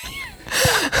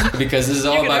 Because this is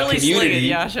all about really community. Sling it,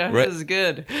 Yasha. Right? This is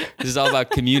good. This is all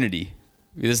about community.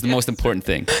 This is the most important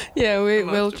thing. Yeah, we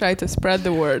will try to spread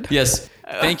the word. Yes.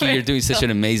 Thank you. You're doing such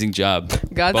an amazing job.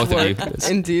 God's both word. of you. Yes.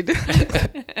 Indeed.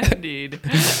 Indeed.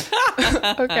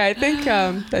 Okay, I think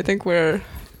we're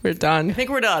done. I think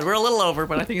we're done. We're a little over,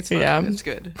 but I think it's fine. Yeah. It's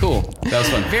good. Cool. That was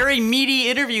fun. Very meaty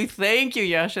interview. Thank you,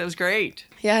 Yasha. It was great.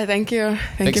 Yeah, thank you.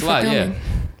 Thanks you a lot. for coming. Yeah.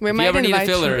 We If might you ever need a invite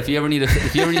filler, if you ever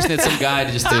just need some guy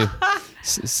to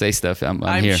say stuff, I'm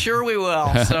I'm here. sure we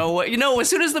will. So as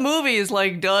soon as the movie is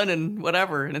like done and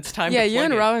whatever, and it's time to you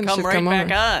and Rowan come should right come back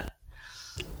over. on.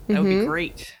 That would be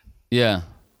great. Yeah.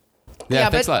 Yeah,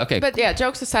 thanks a lot. Okay. But yeah,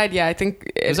 jokes aside, yeah, I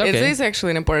think it okay. is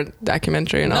actually an important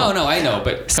documentary. No, I know,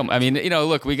 but I mean,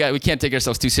 look, we can't take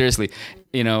ourselves too seriously,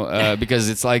 because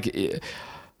it's like,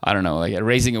 I don't know, like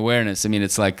raising awareness. I mean,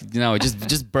 it's like,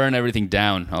 just burn everything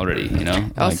down already,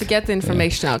 Also like, get the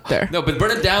information out there. No, but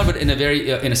burn it down, but in a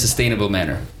very in a sustainable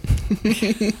manner.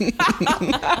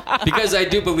 Because I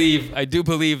do believe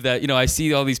that I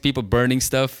see all these people burning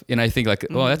stuff, and I think like,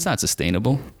 oh, that's not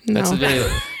sustainable. That's a very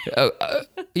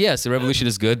yes, the revolution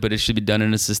is good, but it should be done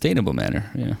in a sustainable manner.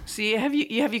 Yeah. See, have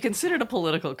you considered a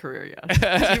political career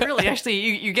yet? You really actually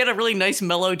you get a really nice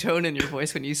mellow tone in your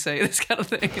voice when you say this kind of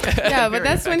thing. Yeah, but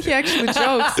that's when he actually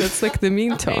jokes. It's like the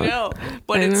mean tone. I know,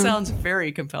 but it sounds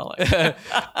very compelling.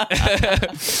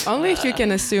 Only if you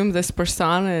can assume this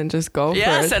persona and just go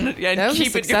Yes, for it. and That would be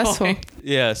keep it successful. going.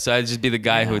 Yeah, so I'd just be the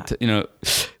guy who,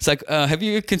 it's like, have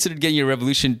you considered getting your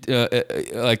revolution,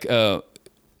 what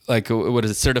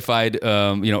is it, certified,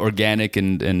 organic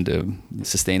and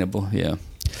sustainable? Yeah.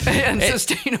 And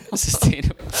sustainable.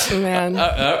 Sustainable. Man. All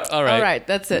right. All right,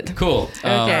 that's it. Cool.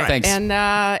 Okay. Thanks. And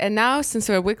now, since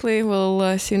we're weekly,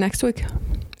 we'll see you next week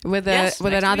with Yes,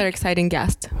 with next another week. exciting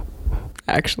guest.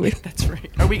 Actually, That's right.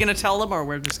 Are we going to tell them, or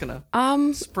we're just going to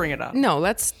spring it up? no,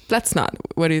 let's not.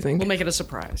 What do you think? We'll make it a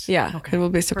surprise. Yeah, Okay. it will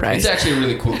be a surprise. He's actually a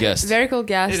really cool guest. Very cool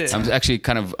guest. It is. I'm actually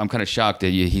kind of shocked that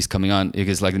he's coming on,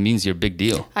 because like it means you're a big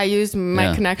deal. I used my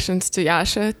Yeah. connections to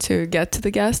Yasha to get to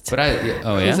the guest. But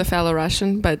He's a fellow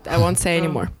Russian, but I won't say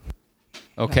anymore.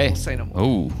 Okay. We'll say no more.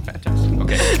 Oh. Fantastic.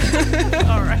 Okay.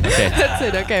 All right. Okay. That's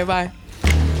it. Okay, bye.